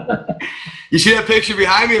about? You see that picture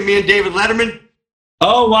behind me of me and David Letterman?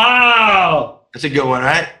 Oh, wow. That's a good one,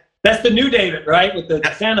 right? That's the new David, right? With the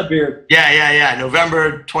Santa beard. Yeah.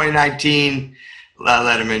 November 2019,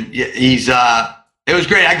 Letterman. Yeah, it was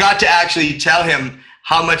great. I got to actually tell him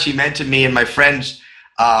how much he meant to me and my friends,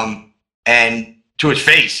 and to his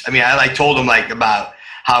face. I mean, I told him about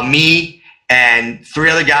how me and 3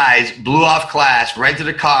 other guys blew off class, rented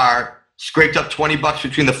a car, scraped up $20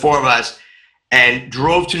 between the 4 of us, and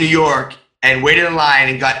drove to New York and waited in line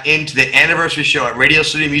and got into the anniversary show at Radio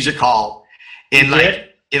City Music Hall in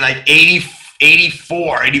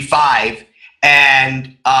 84, 85.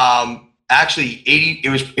 And actually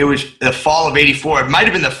it was the fall of 84. It might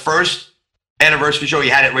have been the first anniversary show he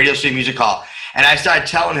had at Radio City Music Hall. And I started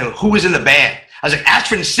telling him who was in the band. I was like,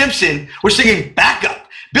 Ashford and Simpson were singing backup.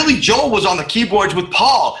 Billy Joel was on the keyboards with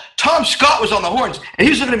Paul. Tom Scott was on the horns. And he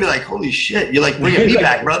was looking at me like, holy shit, you're bringing me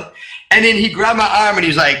back, brother. And then he grabbed my arm and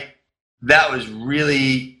he's like, that was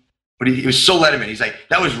really, he was so Letterman. He's like,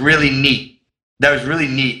 that was really neat. That was really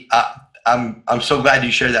neat. I'm so glad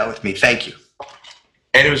you shared that with me. Thank you.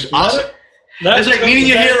 And it was awesome. It's like meeting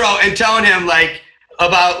your hero and telling him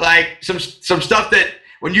about some stuff that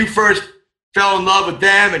when you first fell in love with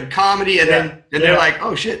them and comedy, and then they're like,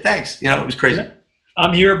 oh shit, thanks. It was crazy.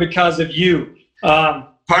 I'm here because of you.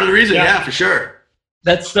 Part of the reason, yeah, for sure.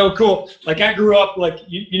 That's so cool. I grew up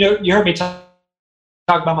you heard me talk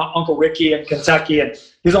about my Uncle Ricky in Kentucky, and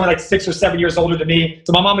he was only 6 or 7 years older than me.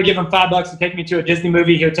 So my mom would give him $5 to take me to a Disney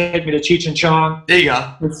movie. He would take me to Cheech and Chong. There you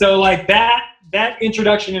go. And so that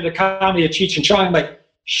introduction into comedy of Cheech and Chong, I'm like,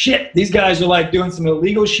 shit, these guys are doing some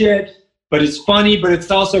illegal shit, but it's funny, but it's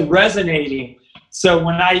also resonating. So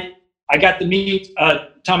when I got to meet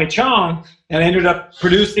Tommy Chong, and I ended up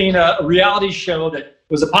producing a reality show that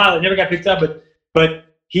was a pilot, never got picked up, but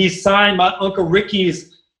he signed my Uncle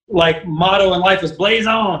Ricky's motto in life was blaze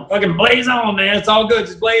on, fucking blaze on, man. It's all good,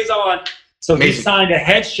 just blaze on. So Amazing. He signed a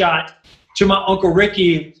headshot to my Uncle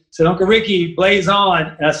Ricky, said, Uncle Ricky, blaze on.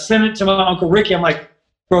 And I sent it to my Uncle Ricky. I'm like,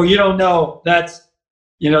 bro, you don't know.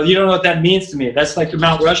 You don't know what that means to me. That's like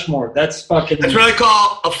Mount Rushmore. That's what I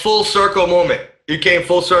call a full circle moment. You came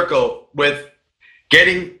full circle with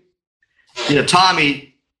getting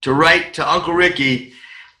Tommy to write to Uncle Ricky.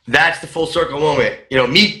 That's the full circle moment.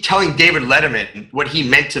 Me telling David Letterman what he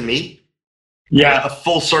meant to me. Yeah. A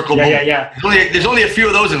full circle moment. Yeah. There's only a few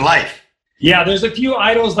of those in life. Yeah, there's a few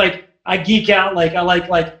idols I geek out. I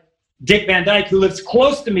like Dick Van Dyke, who lives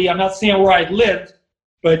close to me. I'm not saying where I live,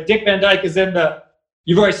 but Dick Van Dyke is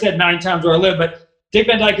you've already said 9 times where I live, but Dick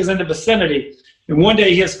Van Dyke is in the vicinity. And one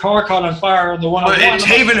day his car caught on fire on the 101. It's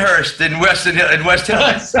Havenhurst in West Hill.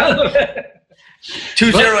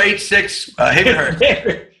 2086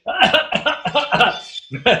 Havenhurst.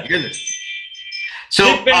 Goodness.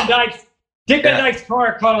 So Dick Van Dyke's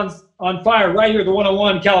car caught on fire right here, the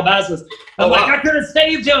 101 Calabasas. I could have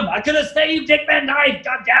saved him. I could have saved Dick Van Dyke.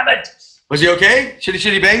 God damn it. Was he okay?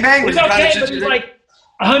 Shitty bang bang? He's okay, but he's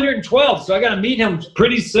 112, so I got to meet him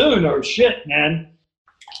pretty soon. Or shit, man.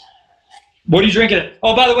 What are you drinking?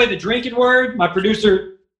 Oh, by the way, the drinking word, my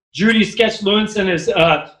producer, Judy Sketch Lewinson, is,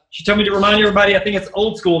 she told me to remind everybody, I think it's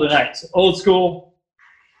old school tonight. So old school.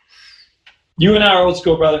 You and I are old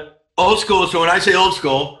school, brother. Old school, so when I say old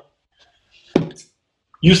school,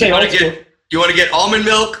 you say old school. You want to get almond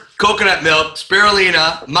milk, coconut milk,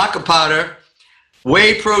 spirulina, maca powder,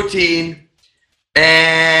 whey protein,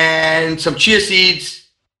 and some chia seeds,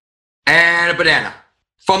 and a banana.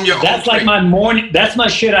 From your That's like my morning. That's my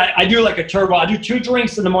shit. I do a turbo. I do 2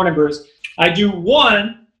 drinks in the morning, Bruce. I do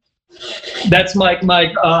one. That's like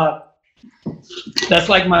my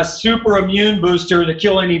super immune booster to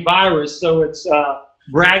kill any virus. So it's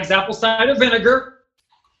Bragg's apple cider vinegar.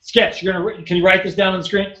 Sketch. Can you write this down on the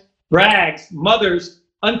screen? Bragg's Mother's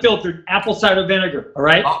unfiltered apple cider vinegar. All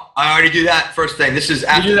right. Oh, I already do that first thing. This is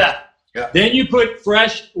after you do that. Yeah. Then you put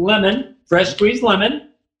fresh squeezed lemon.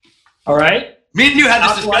 All right. Me and you had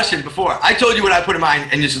this discussion before. I told you what I put in mine,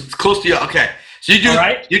 and it's close to you. Okay, so you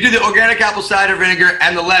do the organic apple cider vinegar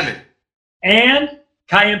and the lemon, and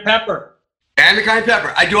cayenne pepper. And and the cayenne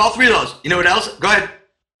pepper. I do all three of those. You know what else? Go ahead.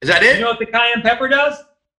 Is that it? You know what the cayenne pepper does?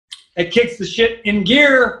 It kicks the shit in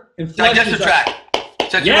gear and flushes Digestive tract.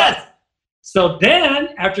 Sets you Yes. up. So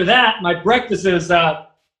then, after that, my breakfast is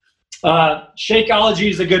Shakeology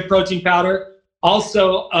is a good protein powder.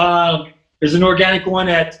 Also, there's an organic one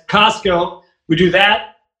at Costco. We do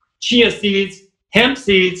that. Chia seeds, hemp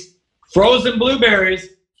seeds, frozen blueberries,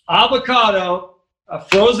 avocado, a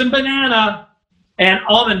frozen banana, and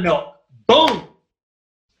almond milk. Boom.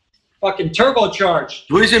 Fucking turbocharged.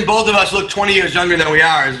 The reason both of us look 20 years younger than we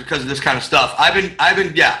are is because of this kind of stuff. I've been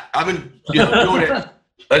doing it.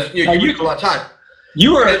 You do it a lot of time.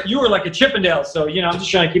 You were like a Chippendale, so I'm just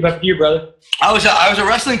trying to keep up with you, brother. I was a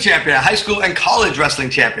wrestling champion, a high school and college wrestling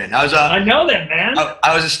champion. I know that, man.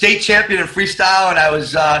 I was a state champion in freestyle, and I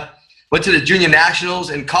was went to the junior nationals.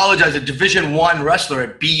 In college, I was a Division I wrestler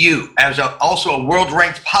at BU. I was also a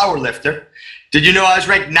world-ranked power lifter. Did you know I was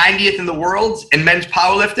ranked 90th in the world in men's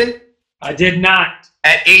powerlifting? I did not.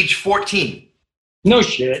 At age 14. No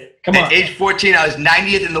shit. Come on. At age 14, I was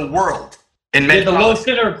 90th in the world in men's the powerlifting. low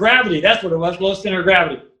center of gravity. That's what it was. Low center of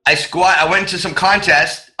gravity. I went to some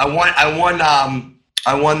contest. I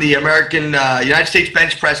won the American United States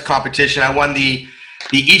bench press competition. I won the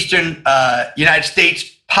Eastern United States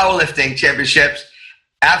powerlifting championships.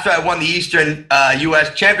 After I won the Eastern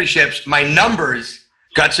U.S. championships, my numbers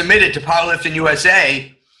got submitted to Powerlifting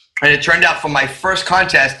USA, and it turned out from my first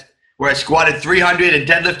contest where I squatted 300 and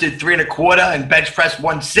deadlifted 3 1/4 and bench pressed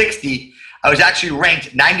 160. I was actually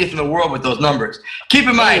ranked 90th in the world with those numbers. Keep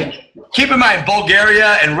in mind,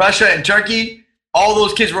 Bulgaria and Russia and Turkey, all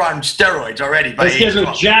those kids were on steroids already. Those kids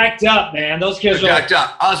were jacked up, man. Those kids were jacked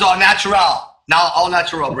up. I was all natural. Now all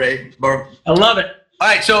natural, Bray. I love it. All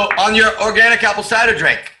right, so on your organic apple cider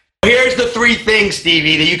drink, here's the 3 things,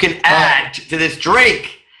 Stevie, that you can add to this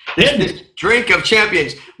drink. This drink of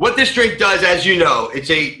champions. What this drink does, as you know, it's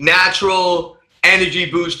a natural energy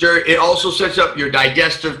booster. It also sets up your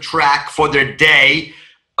digestive tract for the day.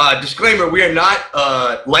 Disclaimer: we are not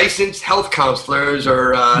licensed health counselors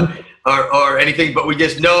or anything, but we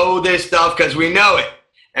just know this stuff because we know it.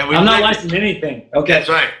 And I'm not licensed in anything. Okay, that's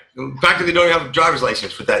right. In fact, they don't have a driver's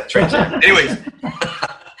license with that train. Anyways,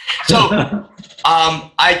 so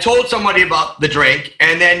I told somebody about the drink,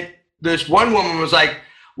 and then this one woman was like,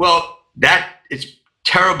 "Well, it's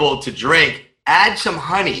terrible to drink. Add some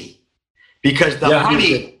honey." Because the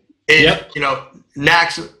honey is,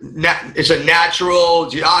 it's a natural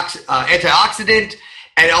antioxidant,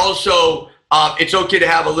 and also it's okay to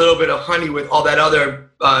have a little bit of honey with all that other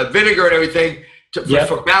vinegar and everything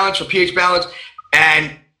for balance, for pH balance.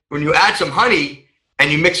 And when you add some honey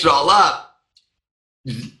and you mix it all up,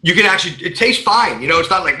 you can it tastes fine. It's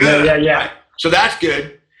not like good. Yeah. Right? So that's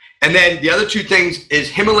good. And then the other 2 things is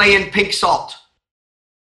Himalayan pink salt.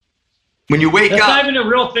 When you wake up, that's not even a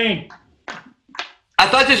real thing. I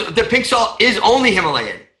thought the pink salt is only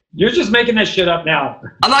Himalayan. You're just making that shit up now.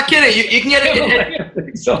 I'm not kidding. You can get it.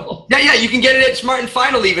 You can get it at Smart and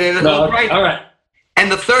Final even. All right.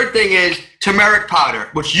 And the third thing is turmeric powder,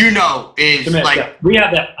 which is we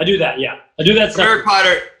have that. I do that. Yeah, I do that. Turmeric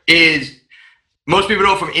powder is, most people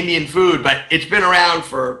know from Indian food, but it's been around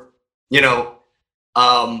for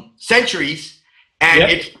centuries, and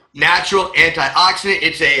it's natural antioxidant.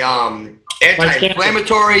 It's a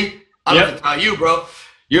anti-inflammatory. I don't have to tell you, bro.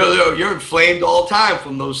 You're inflamed all the time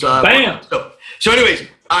from those. Bam. So anyways,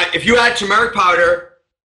 if you add turmeric powder,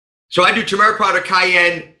 so I do turmeric powder,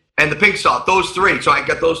 cayenne, and the pink salt. Those 3. So I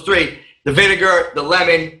got those 3: the vinegar, the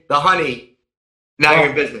lemon, the honey. Now you're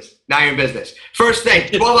in business. First thing: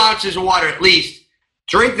 12 ounces of water at least.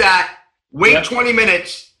 Drink that. Wait 20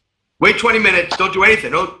 minutes. Don't do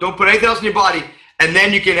anything. Don't put anything else in your body, and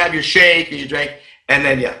then you can have your shake or your drink, and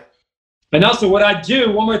then And also, what I do,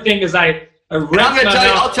 one more thing is I I'm going to tell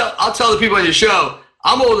you. I'll tell the people on your show.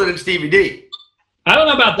 I'm older than Stevie D. I don't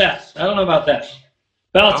know about that.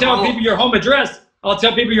 But I'll tell people your home address.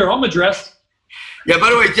 Yeah. By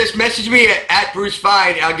the way, just message me at Bruce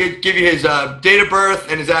Fine. I'll give you his date of birth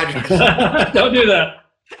and his address. Don't do that.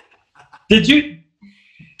 Did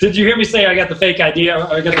you hear me say I got the fake ID?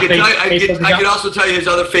 I can also tell you his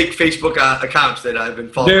other fake Facebook accounts that I've been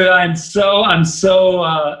following. Dude, I'm so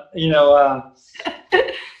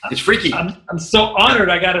it's freaky. I'm so honored.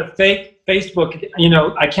 I got a fake Facebook.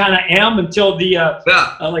 I kind of am until the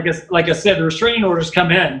like I said, the restraining orders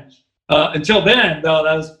come in. Until then, though,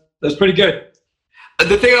 that was pretty good.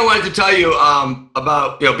 The thing I wanted to tell you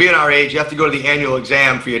about being our age, you have to go to the annual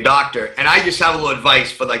exam for your doctor, and I just have a little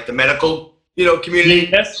advice for the medical community.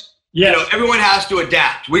 Yes. Everyone has to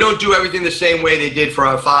adapt. We don't do everything the same way they did for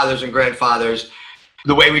our fathers and grandfathers.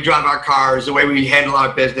 the way we drive our cars, the way we handle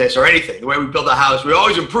our business or anything, the way we build a house. We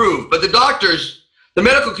always improve. But the doctors, the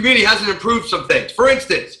medical community hasn't improved some things. For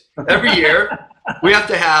instance, every year we have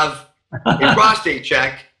to have a prostate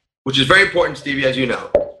check, which is very important, Stevie, as you know.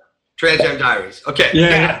 Trans Am Diaries. Okay.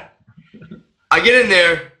 Yeah. I get in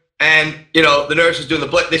there and, you know, the nurse is doing the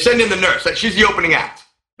blood. They send in the nurse. Like, she's the opening act.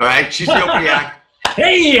 All right? She's the opening act.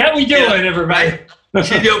 Hey, how we doing, everybody? Right?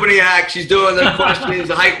 She's the opening act. She's doing the questions,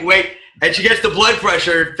 the height, weight. And she gets the blood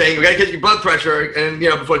pressure thing. We got to get your blood pressure, and you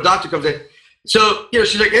know, before the doctor comes in. So, you know,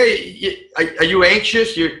 she's like, "Hey, are you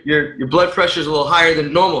anxious? Your blood pressure is a little higher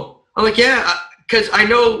than normal." I'm like, "Yeah, because I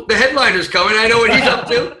know the headliner's coming. I know what he's up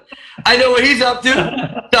to. I know what he's up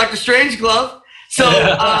to, Dr. Strangeglove. So,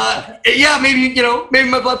 yeah, maybe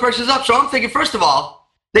my blood pressure's up." So I'm thinking, first of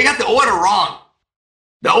all, they got the order wrong.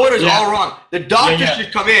 The order's all wrong. The doctor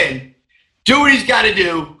should come in, do what he's got to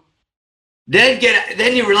do. Then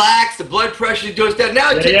you relax, the blood pressure goes down. Now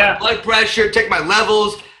I take my blood pressure, take my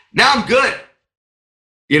levels. Now I'm good.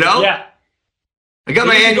 You know? Yeah. I got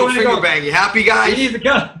my annual finger bang. You happy, guys? He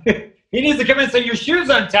needs to come in and say, your shoe's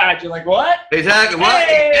untied. You're like, what? Exactly. What?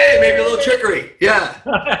 Hey, maybe a little trickery. Yeah.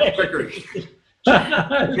 Trickery.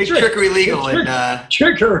 Make trickery legal.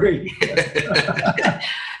 Trickery.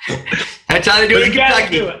 That's how they do it in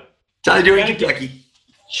Kentucky. That's how they do it in Kentucky.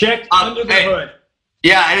 Check under the hood.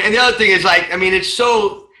 Yeah, and the other thing is, like, I mean, it's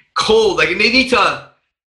so cold. Like, and they need to.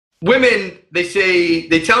 Women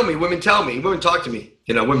tell me. Women talk to me.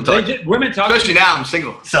 You know, women talk. Especially now, I'm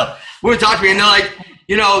single. So women talk to me, and they're like,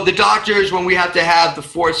 you know, the doctors, when we have to have the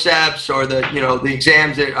forceps or the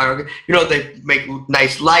exams that are, you know, they make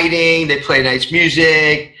nice lighting, they play nice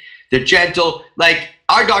music, they're gentle. Like,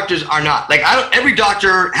 our doctors are not. Like, every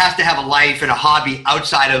doctor has to have a life and a hobby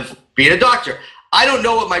outside of being a doctor. I don't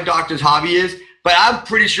know what my doctor's hobby is, but I'm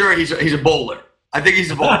pretty sure he's a bowler. I think he's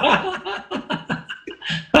a bowler.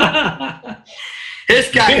 This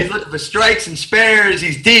guy is looking for strikes and spares.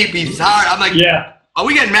 He's deep. He's hard. I'm like, are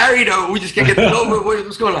we getting married or we just can't get this over?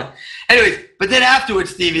 What's going on? Anyways, but then afterwards,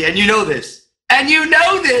 Stevie, and you know this,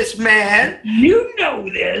 man. You know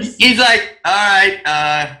this. He's like, all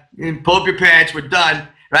right, pull up your pants. We're done,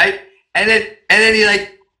 right? And then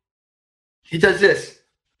he does this.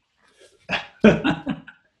 Here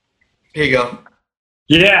you go.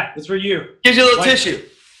 Yeah, it's for you. Gives you a little tissue.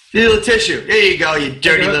 There you go, you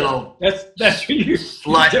dirty little. That's for you.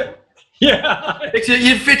 Slut. Yeah.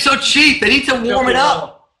 You fit so cheap. They need to warm it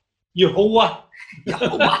up. You whore.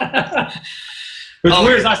 What's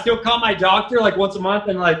weird is I still call my doctor like once a month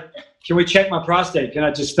and like, can we check my prostate? Can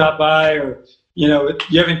I just stop by? Or, you know,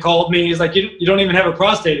 you haven't called me. He's like, you don't even have a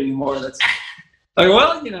prostate anymore. That's like,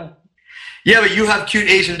 well, you know. Yeah, but you have cute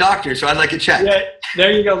Asian doctors, so I'd like to check. Yeah,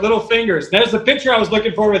 there you go, little fingers. There's the picture I was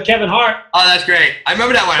looking for with Kevin Hart. Oh, that's great. I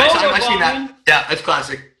remember that one. I've seen that. Yeah, that's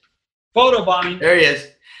classic. Photo bombing. There he is.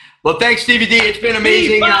 Well, thanks, Stevie D. It's been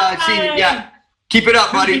amazing seeing you. Yeah, keep it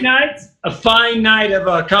up, buddy. A fine night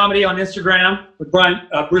of comedy on Instagram with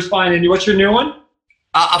Bruce Fine. And what's your new one?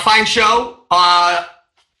 A Fine Show.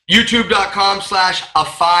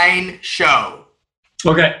 YouTube.com/afineshow.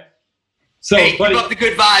 Okay. So, hey, buddy, keep up the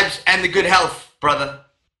good vibes and the good health, brother.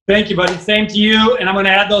 Thank you, buddy. Same to you. And I'm going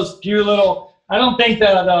to add those few little, I don't think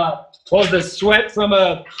what was the sweat from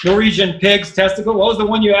a Norwegian pig's testicle? What was the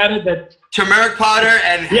one you added? That turmeric powder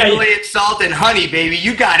and Himalayan salt and honey, baby.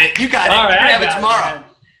 You got it. All right, you can have it tomorrow. Man.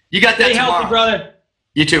 You got that tomorrow. Stay healthy, brother.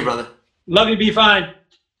 You too, brother. Love you. Be fine.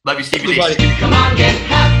 Love you, Stevie D. Come on, get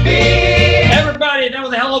happy. Everybody, that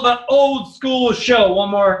was a hell of an old school show. One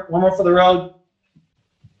more for the road.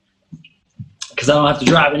 Because I don't have to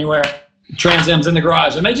drive anywhere. Trans Am's in the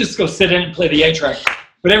garage. I may just go sit in and play the A-track.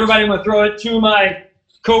 But everybody, I'm going to throw it to my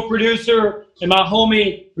co-producer and my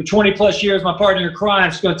homie for 20 plus years, my partner in crime.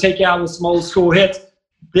 She's going to take you out with some old school hits.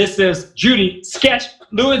 This is Judy Sketch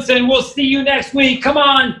Lewinson. We'll see you next week. Come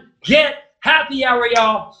on, get happy hour,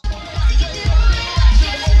 y'all.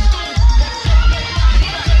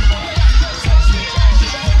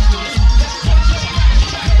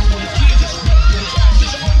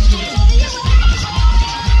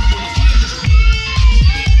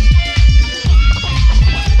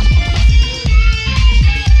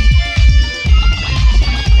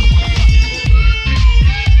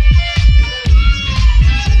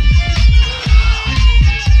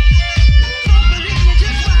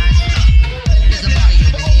 There's a body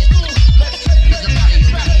over here.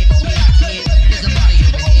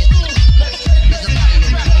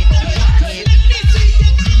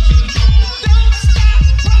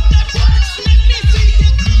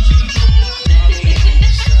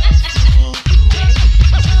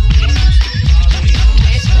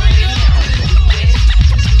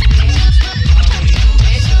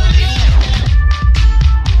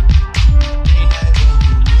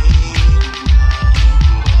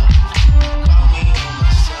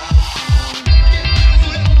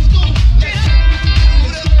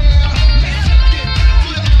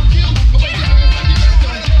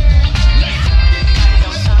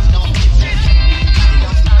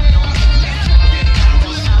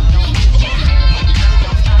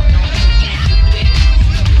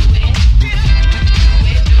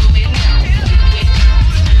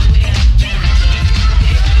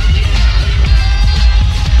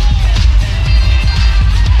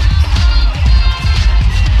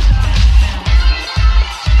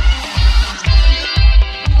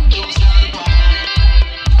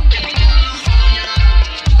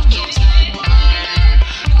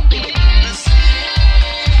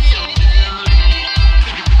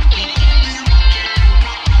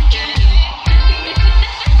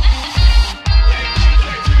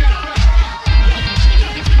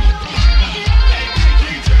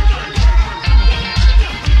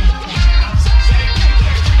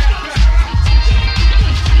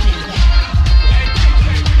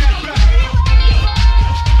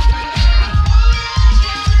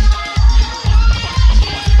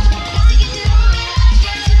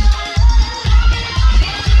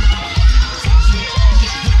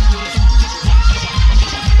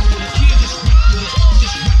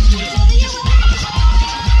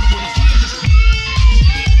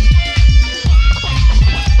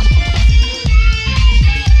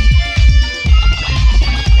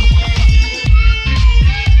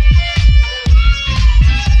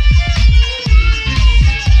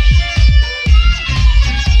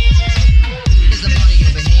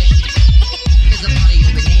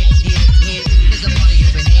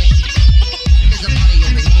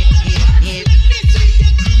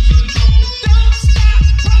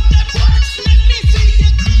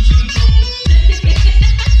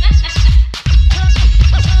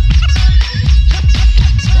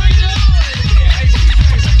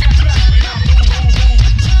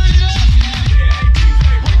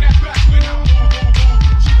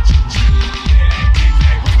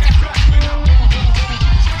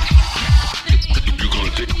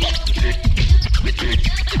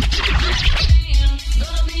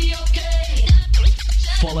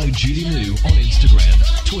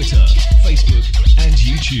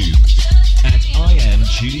 YouTube at I Am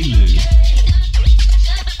Judy Lou.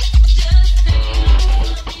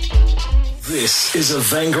 This is a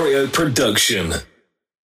Vangrio production.